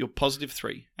match, your positive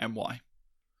 3, and why?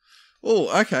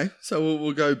 Oh, okay. So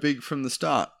we'll go big from the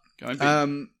start. Going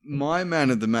big. My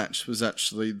man of the match was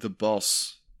actually the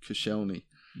boss, Koscielny.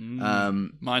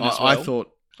 Mine as well. I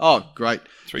thought, oh, great.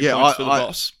 3 points for the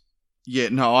boss. Yeah,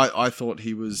 no, I thought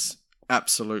he was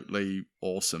absolutely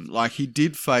awesome. Like, he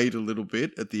did fade a little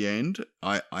bit at the end.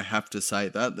 I have to say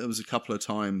that. There was a couple of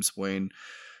times when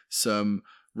some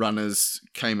runners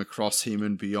came across him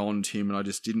and beyond him, and I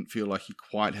just didn't feel like he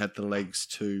quite had the legs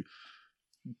to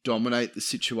dominate the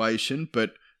situation.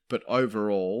 But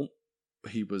overall,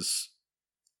 he was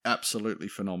absolutely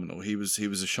phenomenal. He was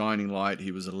a shining light.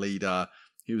 He was a leader.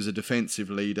 He was a defensive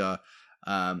leader.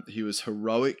 He was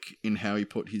heroic in how he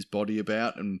put his body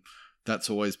about, and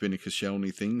that's always been a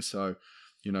Koscielny thing. So,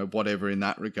 whatever in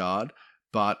that regard.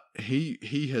 But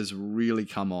he has really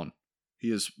come on.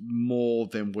 He is more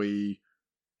than we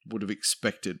would have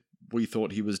expected. We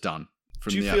thought he was done.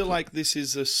 Do you feel like this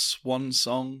is a swan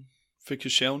song for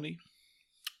Koscielny?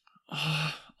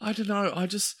 I don't know.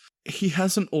 He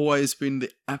hasn't always been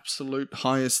the absolute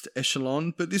highest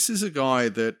echelon, but this is a guy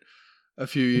that a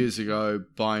few years ago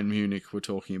Bayern Munich were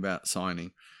talking about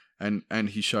signing, and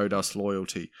he showed us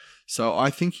loyalty. So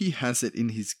I think he has it in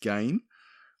his game.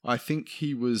 I think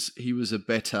he was a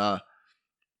better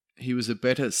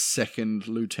second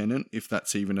lieutenant, if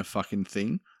that's even a fucking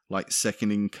thing, like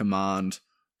second in command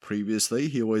previously.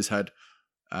 He always had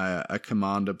a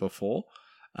commander before.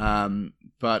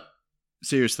 But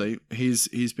seriously,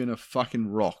 he's been a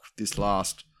fucking rock this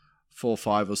last 4,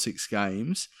 5 or 6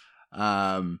 games.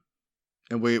 And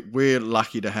we're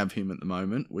lucky to have him at the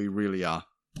moment. We really are.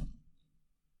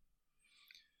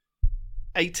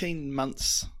 18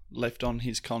 months left on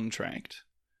his contract,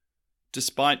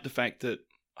 despite the fact that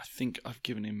I think I've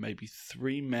given him maybe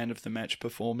 3 man of the match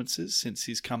performances since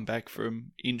he's come back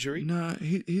from injury. No,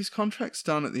 his contract's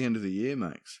done at the end of the year,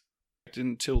 Max.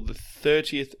 Until the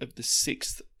 30th of the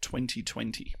 6th,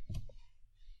 2020.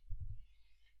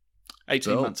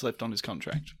 18 months left on his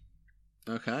contract.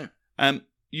 Okay.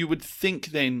 You would think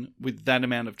then, with that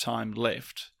amount of time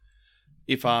left,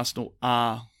 if Arsenal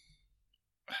are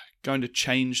going to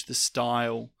change the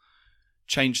style,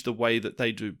 change the way that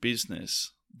they do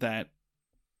business, that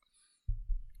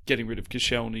getting rid of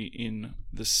Koscielny in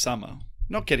the summer,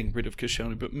 not getting rid of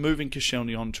Koscielny, but moving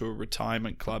Koscielny onto a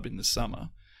retirement club in the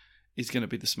summer is going to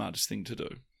be the smartest thing to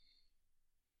do.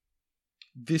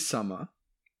 This summer?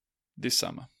 This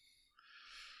summer.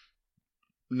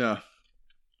 No.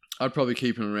 I'd probably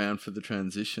keep him around for the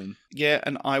transition. Yeah,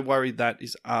 and I worry that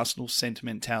is Arsenal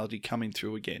sentimentality coming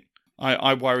through again.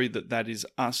 I worry that is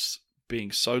us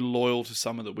being so loyal to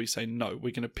someone that we say, no,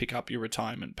 we're going to pick up your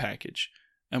retirement package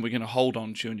and we're going to hold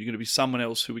on to you, and you're going to be someone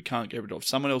else who we can't get rid of,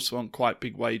 someone else who on quite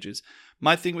big wages.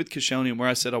 My thing with Koscielny, and where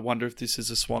I said I wonder if this is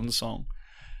a swan song,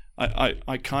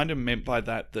 I kind of meant by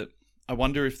that I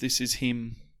wonder if this is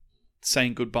him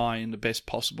saying goodbye in the best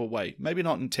possible way. Maybe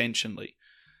not intentionally.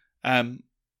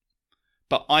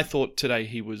 But I thought today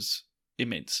he was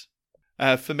immense.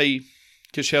 For me,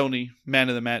 Koscielny, man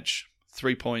of the match,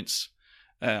 3 points.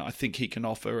 I think he can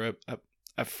offer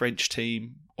a French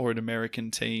team or an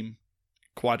American team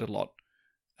quite a lot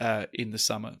in the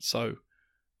summer. So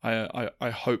I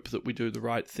hope that we do the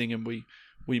right thing and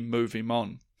we move him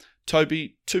on.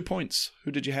 Toby, 2 points.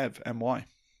 Who did you have and why?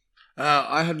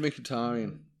 I had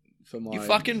Mkhitaryan for my... You're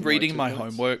fucking reading my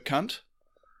homework, cunt.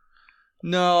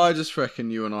 No, I just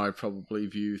reckon you and I probably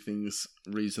view things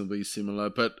reasonably similar.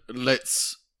 But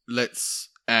let's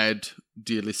add,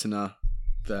 dear listener,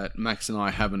 that Max and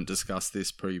I haven't discussed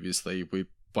this previously. We're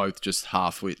both just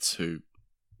half-wits who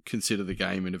consider the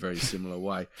game in a very similar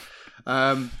way.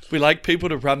 We like people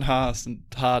to run hard and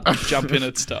jump in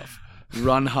at stuff.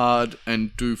 Run hard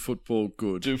and do football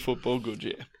good. Do football good,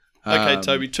 yeah. Okay,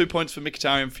 Toby, 2 points for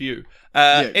Mkhitaryan for you.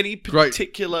 Yeah, any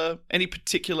particular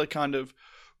kind of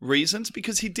reasons?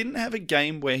 Because he didn't have a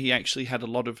game where he actually had a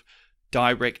lot of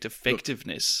direct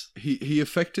effectiveness. Look, he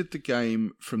affected the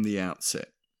game from the outset.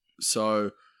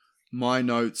 So my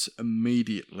notes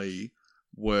immediately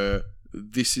were,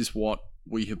 this is what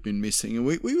we have been missing. And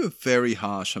we were very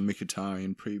harsh on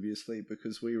Mkhitaryan previously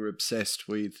because we were obsessed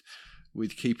with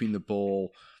keeping the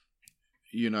ball,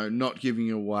 not giving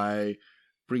away,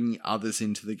 bringing others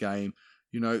into the game.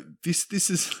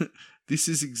 This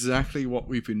is exactly what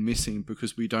we've been missing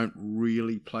because we don't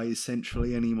really play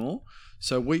centrally anymore.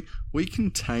 So we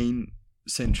contain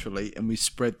centrally and we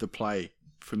spread the play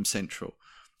from central.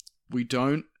 We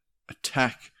don't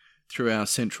attack through our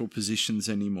central positions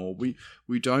anymore.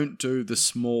 We don't do the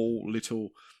small little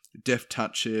deft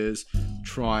touches,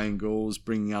 triangles,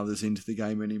 bringing others into the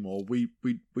game anymore. We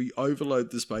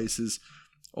overload the spaces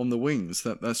on the wings.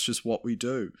 That's just what we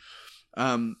do.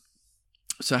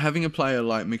 So having a player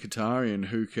like Mkhitaryan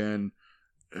who can,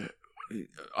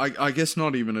 I guess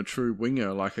not even a true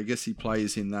winger, like I guess he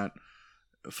plays in that,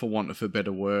 for want of a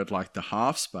better word, like the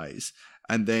half space,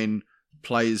 and then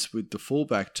plays with the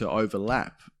fullback to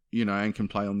overlap and can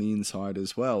play on the inside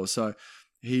as well. So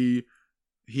he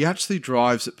actually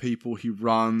drives at people. He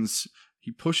runs.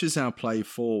 He pushes our play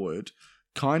forward,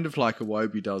 kind of like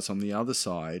Iwobi does on the other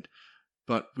side.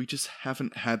 But we just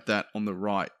haven't had that on the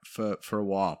right for a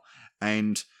while.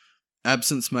 And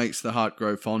absence makes the heart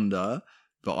grow fonder.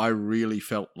 But I really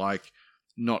felt like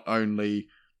not only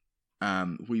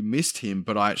we missed him,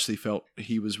 but I actually felt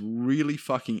he was really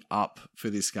fucking up for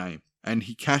this game. And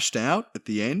he cashed out at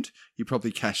the end. He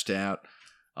probably cashed out,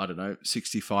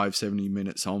 65, 70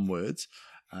 minutes onwards.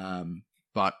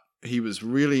 But he was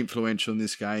really influential in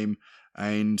this game.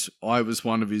 And I was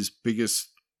one of his biggest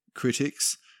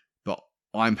critics. But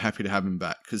I'm happy to have him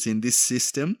back. Because in this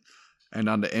system and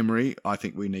under Emery, I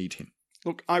think we need him.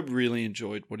 Look, I really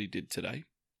enjoyed what he did today.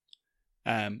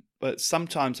 But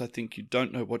sometimes I think you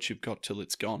don't know what you've got till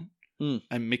it's gone. And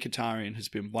Mkhitaryan has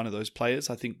been one of those players.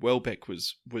 I think Welbeck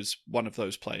was one of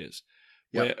those players.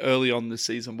 Yep. Where early on this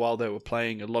season, while they were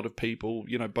playing, a lot of people,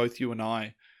 both you and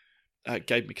I,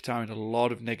 gave Mkhitaryan a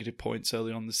lot of negative points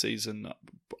early on the season.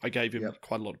 I gave him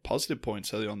quite a lot of positive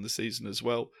points early on the season as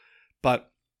well. But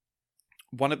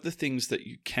one of the things that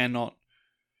you can't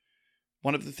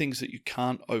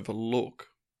overlook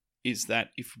is that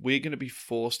if we're going to be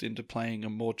forced into playing a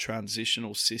more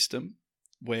transitional system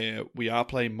where we are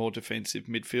playing more defensive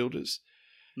midfielders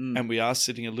and we are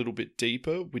sitting a little bit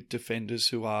deeper with defenders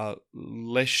who are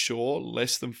less sure,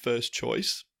 less than first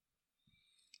choice,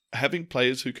 having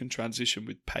players who can transition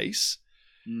with pace,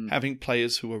 having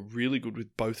players who are really good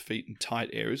with both feet in tight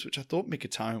areas, which I thought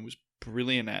Mkhitaryan was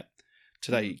brilliant at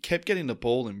today. He kept getting the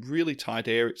ball in really tight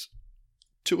areas,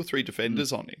 2 or 3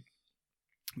 defenders on him,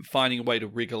 finding a way to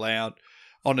wriggle out.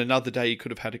 On another day, he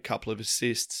could have had a couple of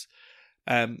assists.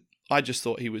 I just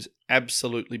thought he was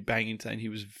absolutely banging today, and he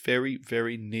was very,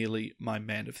 very nearly my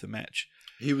man of the match.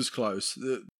 He was close.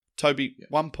 Toby,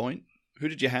 1 point. Who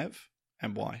did you have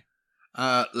and why?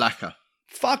 Laka.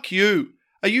 Fuck you.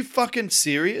 Are you fucking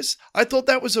serious? I thought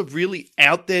that was a really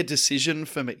out there decision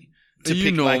for me to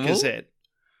pick Lacazette.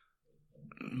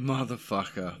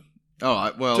 Motherfucker. All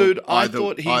right, well, dude, I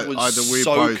thought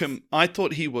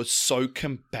he was so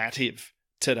combative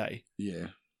today. Yeah.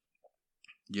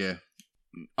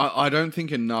 I don't think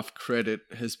enough credit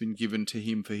has been given to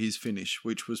him for his finish,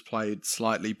 which was played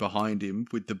slightly behind him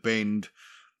with the bend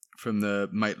from the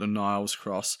Maitland-Niles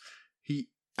cross. He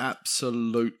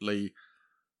absolutely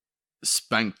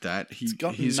spanked that. It's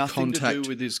got nothing to do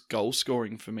with his goal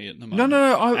scoring for me at the moment.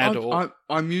 No.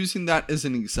 I'm using that as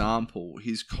an example.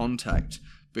 His contact,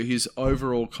 but his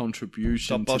overall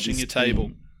contribution. Stop boshing your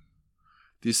table.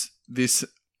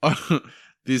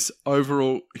 His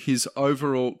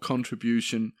overall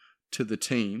contribution to the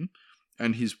team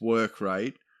and his work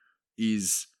rate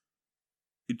is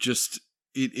it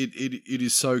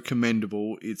is so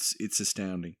commendable. It's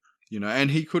astounding.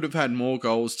 And he could have had more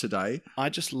goals today. I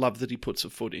just love that he puts a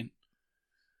foot in.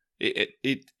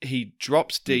 He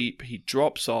drops deep, he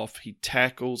drops off, he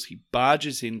tackles, he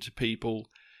barges into people,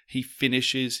 he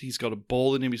finishes, he's got a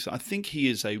ball in him. I think he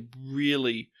is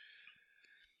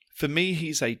for me,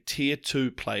 he's a tier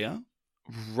 2 player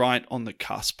right on the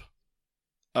cusp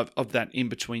of that in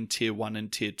between tier 1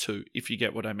 and tier 2, if you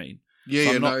get what I mean.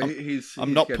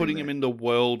 I'm not putting him in the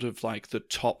world of like the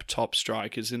top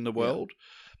strikers in the world.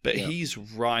 But he's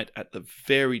right at the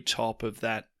very top of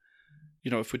that,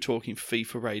 if we're talking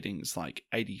FIFA ratings, like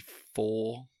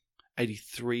 84,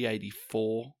 83,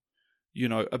 84,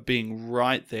 of being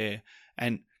right there.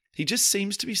 And he just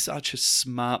seems to be such a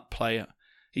smart player.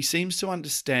 He seems to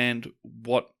understand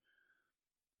what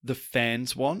the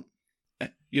fans want.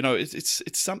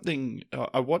 It's something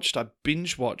I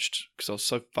binge watched, because I was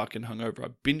so fucking hungover, I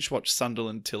binge watched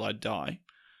Sunderland Till I Die.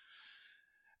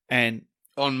 And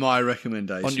on my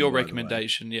recommendation. On your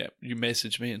recommendation, yeah. You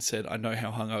messaged me and said, I know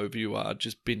how hungover you are,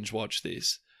 just binge watch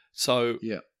this. So,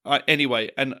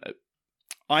 anyway, and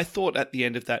I thought at the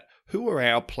end of that, who are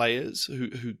our players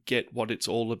who get what it's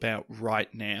all about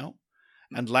right now?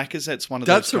 And Lacazette's one of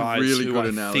those guys really who good I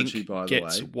analogy, think by the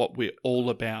gets way. what we're all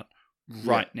about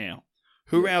right now.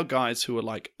 Who are our guys who are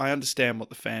like, I understand what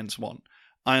the fans want.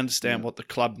 I understand what the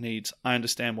club needs. I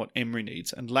understand what Emery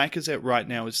needs. And Lacazette right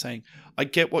now is saying, I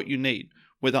get what you need.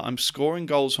 Whether I'm scoring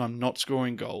goals or I'm not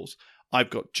scoring goals, I've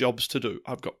got jobs to do.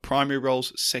 I've got primary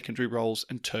roles, secondary roles,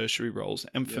 and tertiary roles.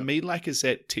 And for me,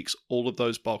 Lacazette ticks all of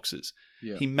those boxes.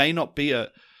 Yeah. He may not be a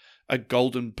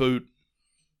golden boot,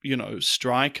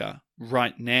 striker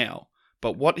right now,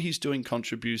 but what he's doing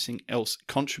contributing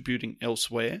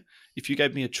elsewhere, if you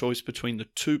gave me a choice between the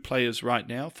 2 players right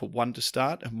now for one to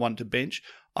start and one to bench,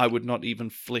 I would not even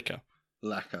flicker.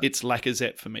 It's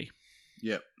Lacazette for me.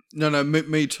 Yep. No,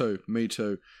 me too.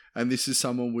 And this is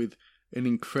someone with an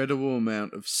incredible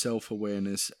amount of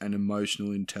self-awareness and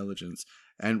emotional intelligence.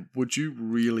 And would you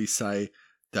really say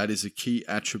that is a key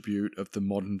attribute of the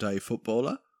modern day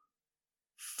footballer?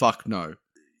 Fuck no.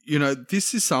 You know,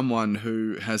 this is someone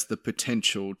who has the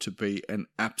potential to be an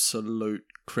absolute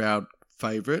crowd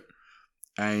favourite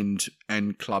and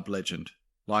club legend.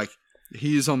 Like,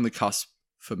 he is on the cusp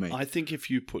for me. I think if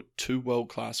you put two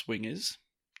world-class wingers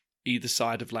either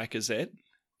side of Lacazette,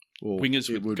 wingers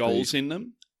with goals in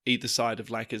them, either side of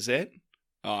Lacazette,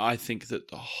 I think that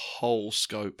the whole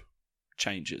scope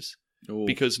changes.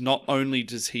 Because not only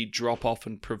does he drop off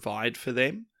and provide for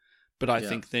them, but I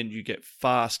think then you get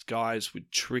fast guys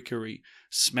with trickery,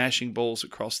 smashing balls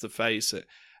across the face.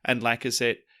 And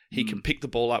Lacazette, he can pick the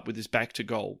ball up with his back to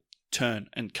goal, turn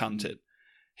and cunt it.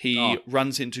 He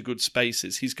runs into good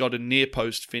spaces. He's got a near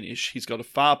post finish. He's got a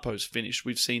far post finish.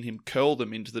 We've seen him curl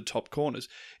them into the top corners.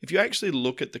 If you actually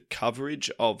look at the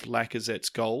coverage of Lacazette's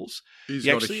goals,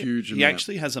 he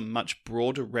actually has a much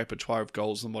broader repertoire of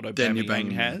goals than what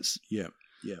Aubameyang has. Yeah.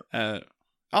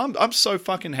 I'm so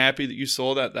fucking happy that you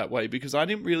saw that way, because I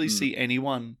didn't really see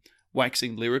anyone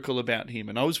waxing lyrical about him,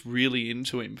 and I was really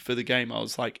into him for the game. I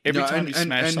was like, every time he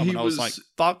smashed someone, I was like,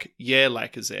 fuck yeah,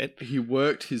 Lacazette. He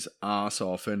worked his ass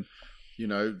off, and you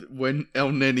know, when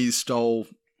El Neni stole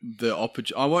the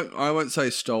opportunity, I won't say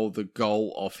stole the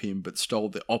goal off him, but stole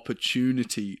the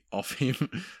opportunity off him.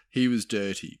 He was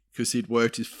dirty because he'd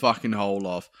worked his fucking hole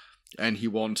off, and he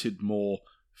wanted more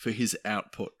for his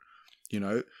output. You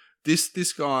know,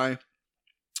 this guy,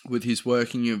 with his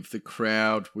working of the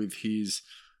crowd, with his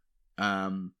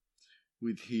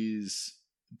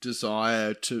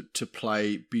desire to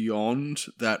play beyond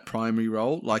that primary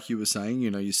role, like you were saying, you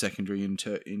know, your secondary and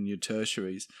in your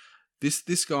tertiaries.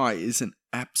 This guy is an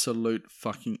absolute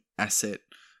fucking asset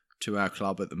to our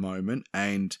club at the moment,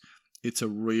 and it's a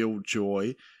real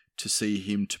joy to see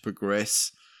him to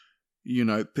progress, you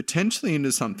know, potentially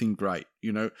into something great.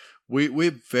 You know,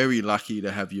 we're very lucky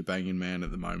to have your banging man at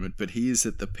the moment, but he is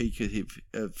at the peak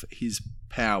of his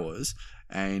powers,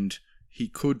 and he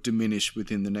could diminish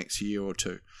within the next year or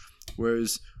two.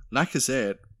 Whereas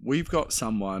Lacazette, we've got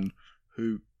someone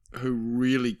who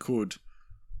really could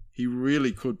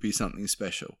be something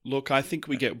special. Look, I think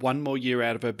we get one more year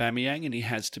out of Aubameyang and he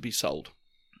has to be sold.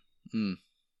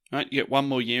 Right? You get one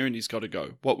more year and he's got to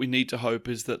go. What we need to hope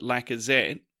is that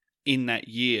Lacazette, in that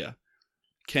year,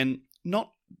 can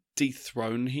not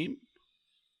dethrone him.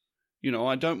 You know,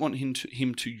 I don't want him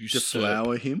to usurp.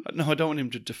 Deflower him? No, I don't want him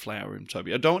to deflower him,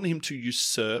 Toby. I don't want him to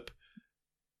usurp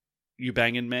you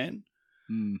banging man.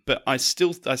 But I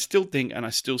still think, and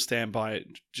I still stand by it,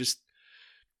 just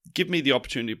give me the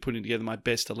opportunity of putting together my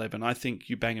best 11. I think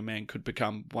you banging man could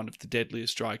become one of the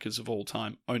deadliest strikers of all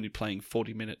time, only playing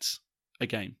 40 minutes a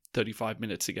game, 35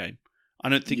 minutes a game. I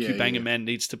don't think you banging man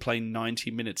needs to play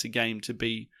 90 minutes a game to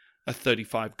be a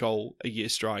 35-goal-a-year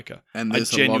striker. And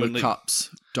there's a lot of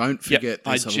cups. Don't forget,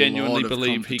 there's I genuinely a lot of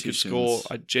believe he could score.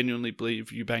 I genuinely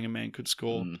believe you bang a man could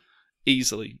score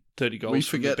easily 30 goals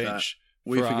from the bench.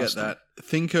 We forget that.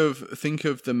 Think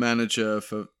of the manager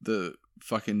for the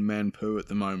fucking Manpoo at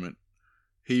the moment.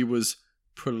 He was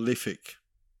prolific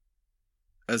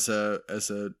as a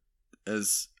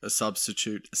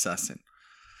substitute assassin.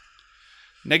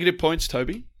 Negative points,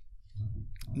 Toby.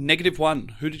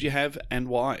 -1. Who did you have and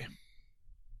why?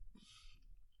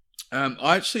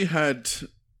 I actually had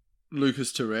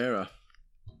Lucas Torreira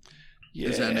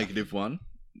as our -1.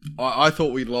 I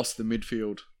thought we'd lost the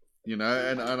midfield, you know,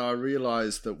 and I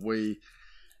realised that we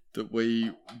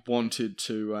wanted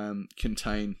to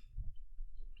contain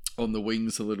on the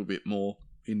wings a little bit more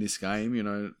in this game. You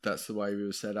know, that's the way we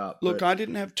were set up. Look, I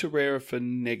didn't have Torreira for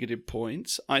negative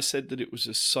points. I said that it was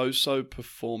a so-so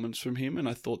performance from him, and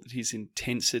I thought that his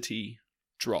intensity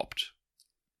dropped.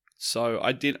 So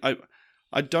I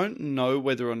don't know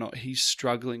whether or not he's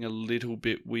struggling a little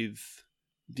bit with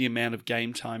the amount of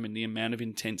game time and the amount of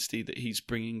intensity that he's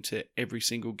bringing to every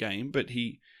single game, but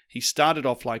he started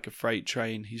off like a freight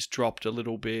train. He's dropped a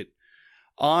little bit.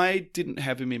 I didn't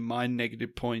have him in my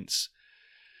negative points,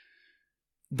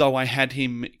 though I had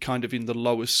him kind of in the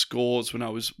lowest scores when I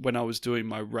was doing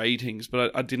my ratings,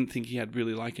 but I didn't think he had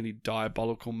really like any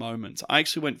diabolical moments. I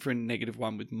actually went for a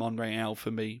 -1 with Monreal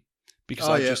for me.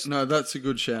 Because that's a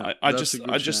good shout. I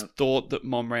just thought that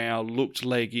Monreal looked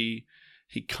leggy.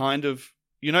 He kind of,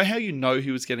 you know how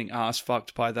he was getting ass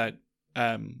fucked by that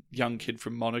young kid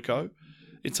from Monaco?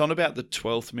 It's on about the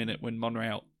 12th minute when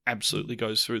Monreal absolutely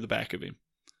goes through the back of him.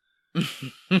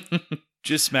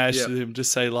 Just smashes him to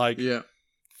say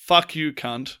fuck you,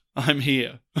 cunt, I'm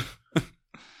here.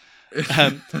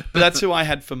 But that's who I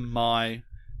had for my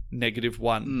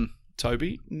 -1.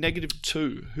 Toby.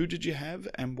 -2. Who did you have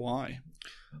and why?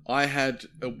 I had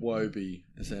Iwobi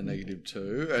as our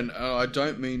 -2, and I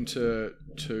don't mean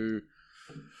to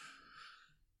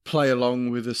play along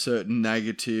with a certain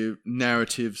negative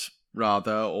narratives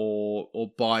rather,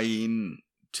 or buy in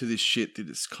to this shit that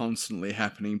is constantly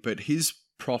happening, but his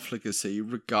profligacy,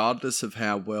 regardless of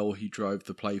how well he drove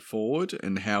the play forward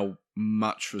and how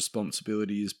much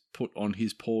responsibility is put on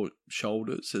his poor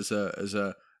shoulders as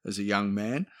a young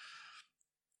man,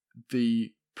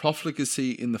 the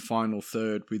profligacy in the final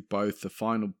third with both the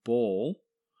final ball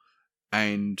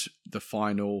and the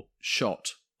final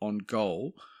shot on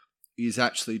goal is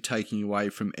actually taking away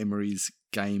from Emery's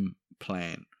game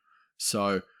plan.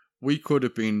 So we could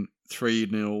have been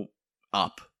 3-0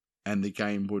 up and the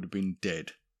game would have been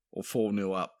dead, or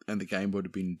 4-0 up and the game would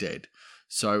have been dead.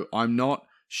 So I'm not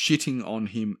shitting on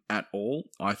him at all.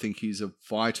 I think he's a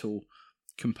vital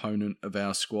component of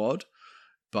our squad.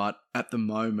 But at the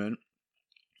moment,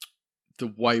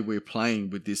 the way we're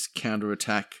playing with this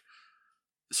counter-attack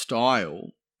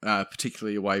style,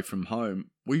 particularly away from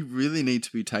home, we really need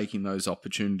to be taking those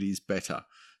opportunities better.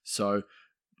 So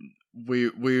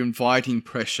we're inviting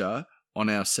pressure on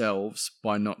ourselves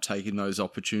by not taking those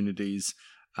opportunities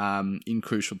in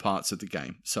crucial parts of the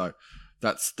game. So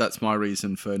that's my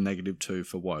reason for -2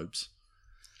 for Wobes.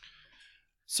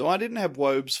 So I didn't have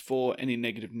Wobes for any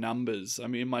negative numbers. I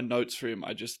mean, in my notes for him,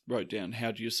 I just wrote down,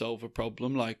 how do you solve a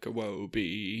problem like a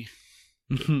Wobie?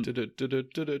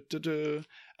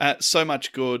 So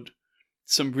much good.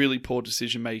 Some really poor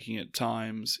decision-making at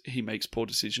times. He makes poor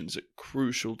decisions at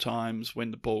crucial times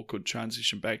when the ball could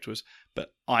transition back to us.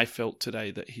 But I felt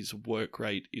today that his work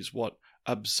rate is what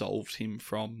absolved him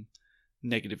from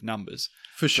negative numbers.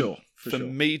 For sure. For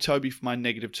me, Toby, for my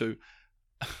 -2,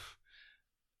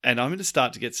 and I'm going to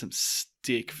start to get some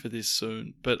stick for this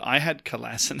soon, but I had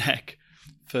Kolasinac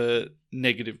for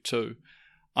 -2.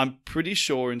 I'm pretty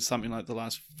sure in something like the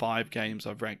last 5 games,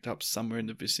 I've racked up somewhere in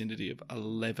the vicinity of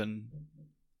 11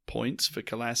 points for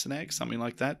Kolasinac, something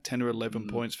like that, 10 or 11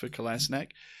 points for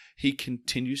Kolasinac. He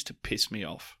continues to piss me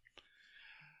off.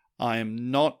 I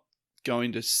am not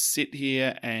going to sit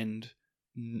here and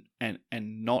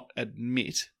not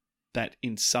admit that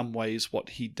in some ways what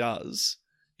he does,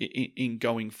 in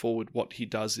going forward, what he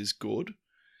does is good.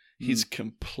 His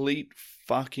complete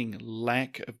fucking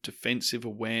lack of defensive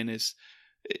awareness.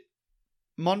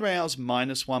 Monreal's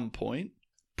 -1 point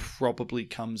probably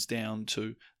comes down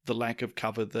to the lack of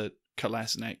cover that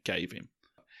Kolasinac gave him.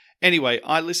 Anyway,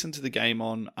 I listened to the game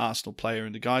on Arsenal Player,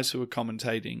 and the guys who were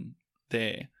commentating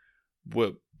there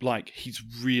were like, he's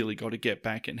really got to get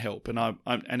back and help. And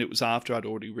and it was after I'd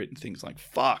already written things like,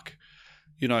 fuck,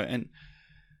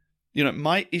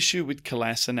 my issue with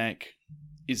Kolasinac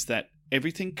is that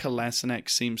everything Kolasinac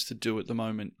seems to do at the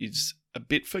moment is a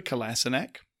bit for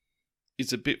Kolasinac,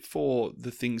 is a bit for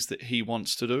the things that he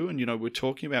wants to do. And, we're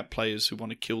talking about players who want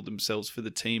to kill themselves for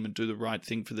the team and do the right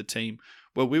thing for the team.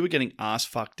 Well, we were getting ass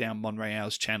fucked down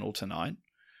Monreal's channel tonight.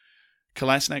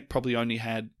 Kolasinac probably only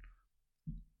had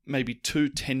maybe 2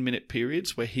 10-minute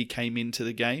periods where he came into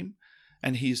the game,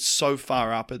 and he's so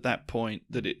far up at that point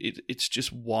that it's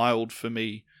just wild for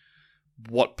me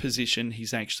what position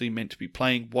he's actually meant to be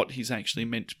playing, what he's actually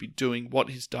meant to be doing, what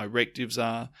his directives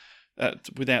are,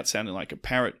 without sounding like a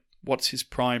parrot, what's his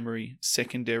primary,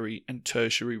 secondary, and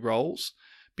tertiary roles.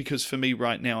 Because for me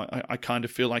right now, I kind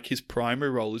of feel like his primary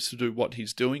role is to do what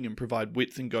he's doing and provide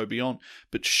width and go beyond.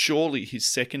 But surely his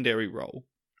secondary role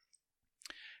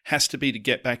has to be to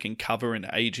get back and cover an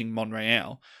aging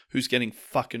Monreal who's getting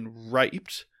fucking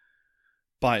raped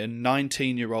by a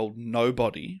 19-year-old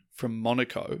nobody from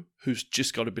Monaco who's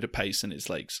just got a bit of pace in his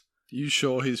legs. You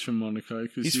sure he's from Monaco?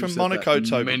 He's from Monaco,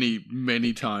 Toby. Many,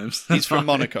 many times. He's from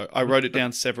Monaco. I wrote it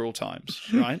down several times,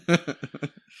 right?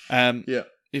 Yeah.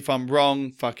 If I'm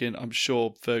wrong, I'm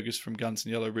sure Fergus from Guns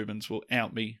and Yellow Ribbons will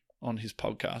out me on his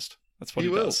podcast. That's what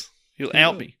he does. He'll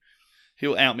out me.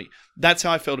 He'll out me. That's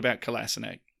how I felt about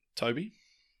Kolasinac. Toby?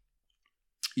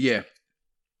 Yeah.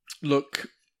 Look,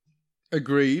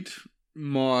 agreed.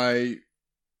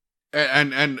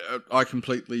 And I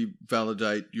completely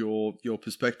validate your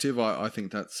perspective. I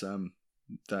think that's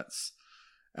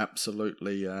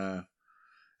absolutely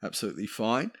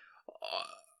fine.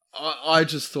 I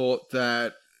just thought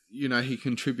that he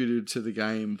contributed to the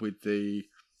game with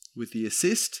the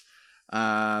assist,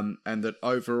 and that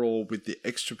overall with the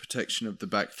extra protection of the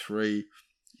back three,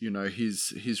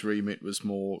 his remit was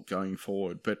more going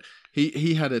forward. But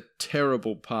he had a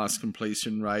terrible pass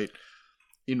completion rate.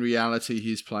 In reality,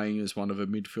 he's playing as one of a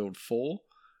midfield 4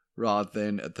 rather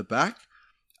than at the back.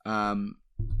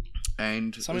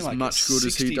 And Something as like much good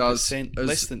as he does,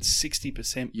 less than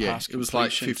 60% yeah, pass it was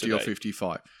like completion 50 today. or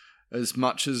 55. As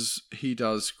much as he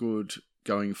does good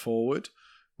going forward,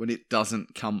 when it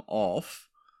doesn't come off,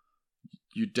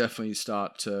 you definitely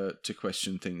start to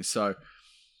question things. So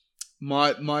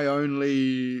my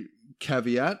only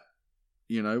caveat,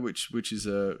 which is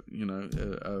a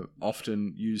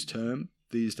often used term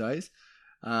these days,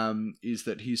 is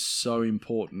that he's so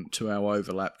important to our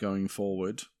overlap going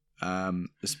forward.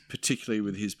 Particularly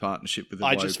with his partnership with Iwobi.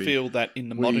 I just feel that in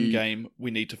the modern game, we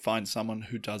need to find someone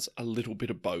who does a little bit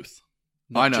of both.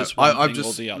 I know. Just one I've thing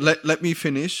just or the other. let me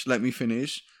finish. Let me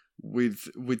finish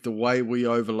with the way we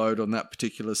overload on that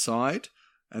particular side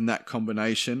and that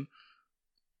combination.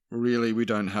 Really, we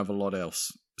don't have a lot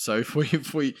else. So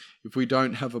if we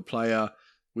don't have a player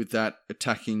with that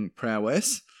attacking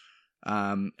prowess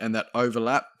and that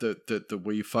overlap that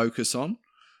we focus on.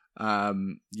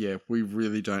 We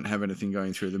really don't have anything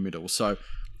going through the middle. So,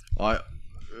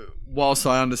 whilst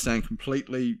I understand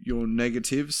completely your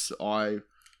negatives, I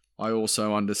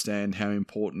also understand how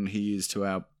important he is to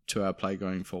our play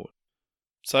going forward.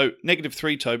 So,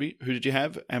 -3, Toby. Who did you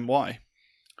have and why?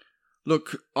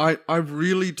 Look, I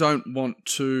really don't want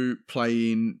to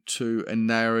play into a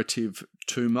narrative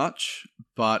too much,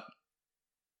 but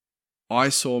I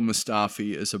saw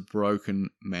Mustafi as a broken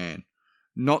man.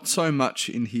 Not so much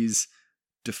in his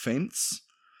defense,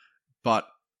 but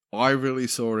I really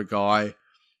saw a guy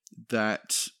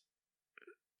that,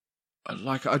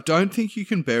 I don't think you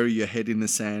can bury your head in the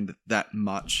sand that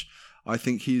much. I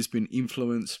think he's been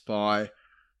influenced by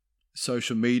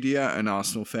social media and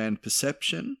Arsenal fan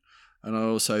perception, and I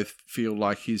also feel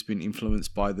like he's been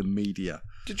influenced by the media.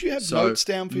 Did you have notes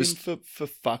down for him for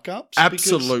fuck-ups?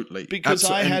 Absolutely. Because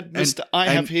I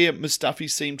have here Mustafi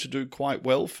seemed to do quite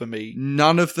well for me.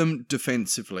 None of them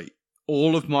defensively.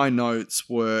 All of my notes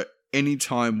were any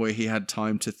time where he had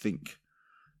time to think.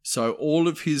 So all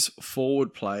of his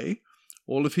forward play,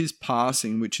 all of his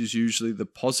passing, which is usually the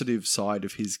positive side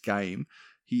of his game,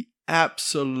 he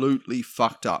absolutely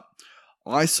fucked up.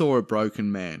 I saw a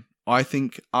broken man. I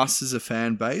think us as a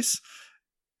fan base,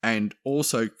 and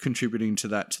also contributing to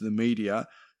that to the media,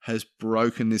 has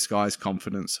broken this guy's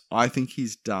confidence. I think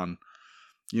he's done.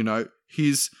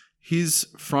 His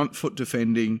front foot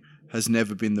defending has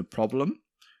never been the problem.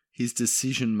 His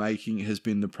decision making has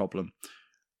been the problem.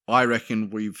 I reckon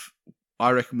we've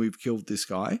killed this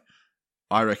guy.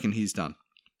 I reckon he's done.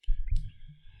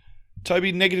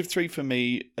 Toby, -3 for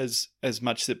me. As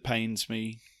much as it pains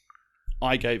me,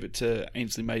 I gave it to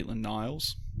Ainsley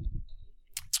Maitland-Niles.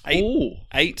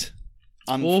 Eight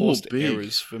unforced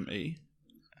errors for me.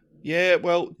 Yeah,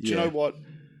 well, do you know what?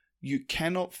 You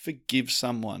cannot forgive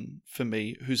someone, for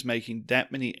me, who's making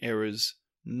that many errors,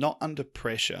 not under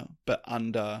pressure, but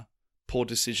under poor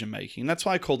decision-making. That's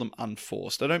why I call them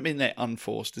unforced. I don't mean they're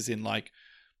unforced as in like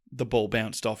the ball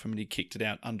bounced off him and he kicked it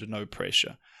out under no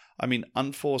pressure. I mean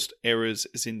unforced errors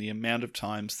as in the amount of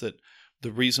times that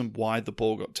the reason why the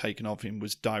ball got taken off him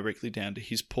was directly down to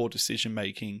his poor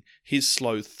decision-making, his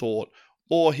slow thought,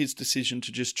 or his decision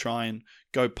to just try and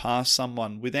go past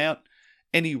someone without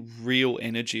any real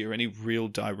energy or any real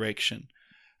direction.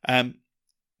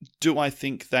 Do I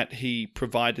think that he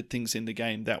provided things in the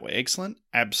game that were excellent?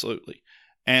 Absolutely.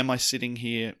 Am I sitting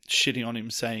here shitting on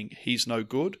him saying he's no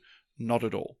good? Not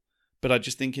at all. But I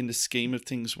just think in the scheme of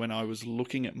things, when I was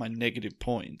looking at my negative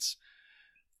points,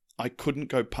 I couldn't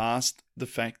go past the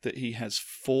fact that he has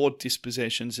 4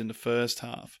 dispossessions in the first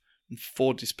half and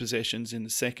 4 dispossessions in the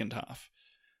second half.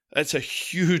 That's a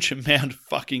huge amount of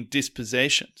fucking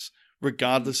dispossessions,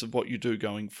 regardless of what you do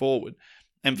going forward.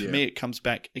 And for me, it comes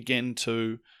back again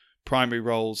to primary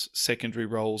roles, secondary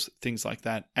roles, things like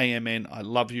that. AMN, I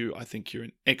love you. I think you're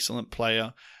an excellent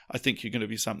player. I think you're going to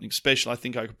be something special. I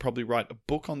think I could probably write a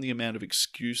book on the amount of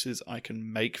excuses I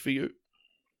can make for you.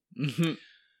 Mm-hmm.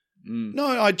 No,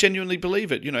 I genuinely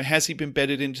believe it. Has he been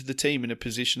bedded into the team in a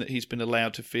position that he's been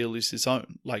allowed to feel is his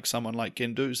own, like someone like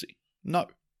Guendouzi? No.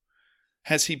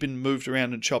 Has he been moved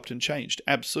around and chopped and changed?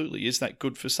 Absolutely. Is that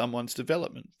good for someone's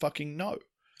development? Fucking no.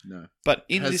 No. But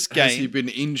this game... Has he been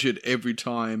injured every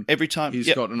time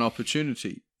he's got an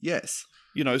opportunity? Yes.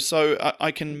 So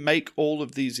I can make all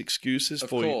of these excuses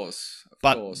for you.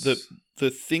 Of course. The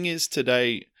thing is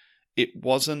today, it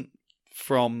wasn't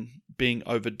from being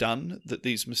overdone that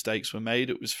these mistakes were made.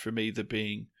 It was from either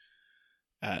being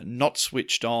not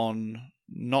switched on,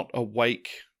 not awake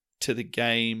to the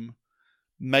game,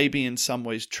 maybe in some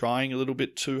ways trying a little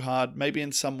bit too hard, maybe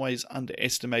in some ways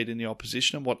underestimating the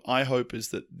opposition. And what I hope is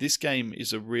that this game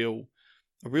is a real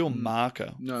a real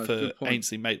marker No, for good point.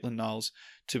 Ainsley Maitland-Niles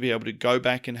to be able to go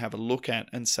back and have a look at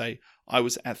and say, I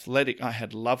was athletic, I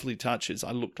had lovely touches,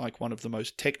 I looked like one of the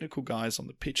most technical guys on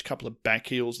the pitch, couple of back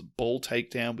heels, ball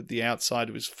takedown with the outside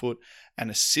of his foot, an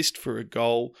assist for a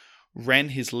goal, ran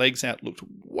his legs out, looked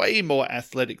way more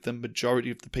athletic than majority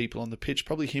of the people on the pitch.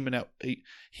 Probably him and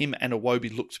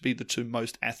Iwobi looked to be the two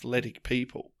most athletic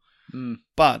people.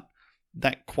 But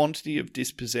that quantity of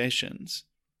dispossessions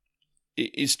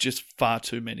is just far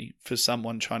too many for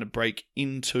someone trying to break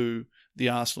into the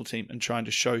Arsenal team and trying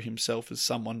to show himself as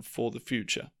someone for the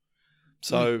future.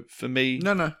 So for me,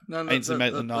 No. Ainsley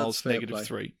Maitland-Niles,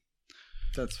 -3.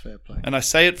 That's fair play. And I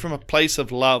say it from a place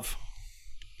of love.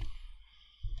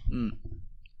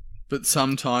 But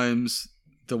sometimes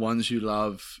the ones you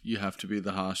love, you have to be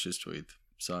the harshest with.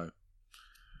 So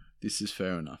this is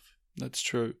fair enough. That's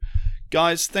true.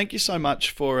 Guys, thank you so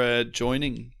much for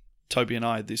joining Toby and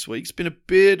I this week. It's been a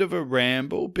bit of a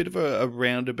ramble, bit of a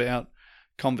roundabout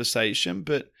conversation,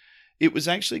 but it was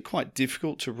actually quite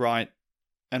difficult to write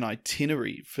an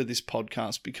itinerary for this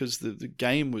podcast because the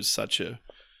game was such a...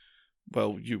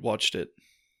 Well, you watched it.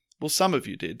 Well, some of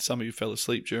you did. Some of you fell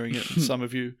asleep during it. And some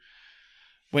of you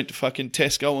went to fucking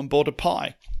Tesco and bought a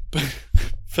pie. But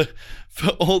for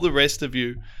all the rest of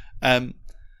you,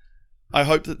 I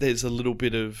hope that there's a little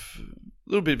bit of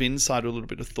insight or a little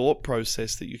bit of thought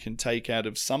process that you can take out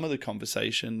of some of the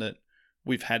conversation that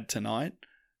we've had tonight.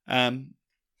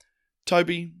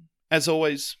 Toby, as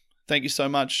always, thank you so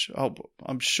much.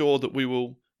 I'm sure that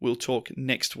we'll talk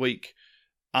next week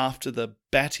after the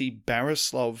Batty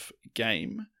Barislav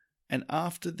game and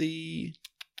after the...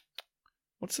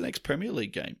 What's the next Premier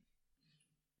League game?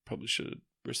 Probably should have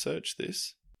researched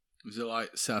this. Was it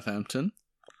like Southampton?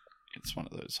 It's one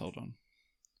of those. Hold on.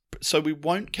 So we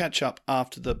won't catch up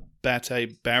after the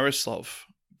Batty Barislav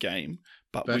game,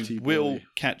 but we will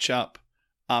catch up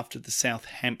after the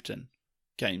Southampton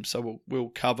game. So we'll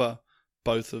cover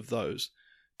both of those.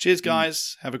 Cheers,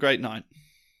 guys. Have a great night.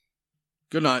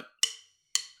 Good night.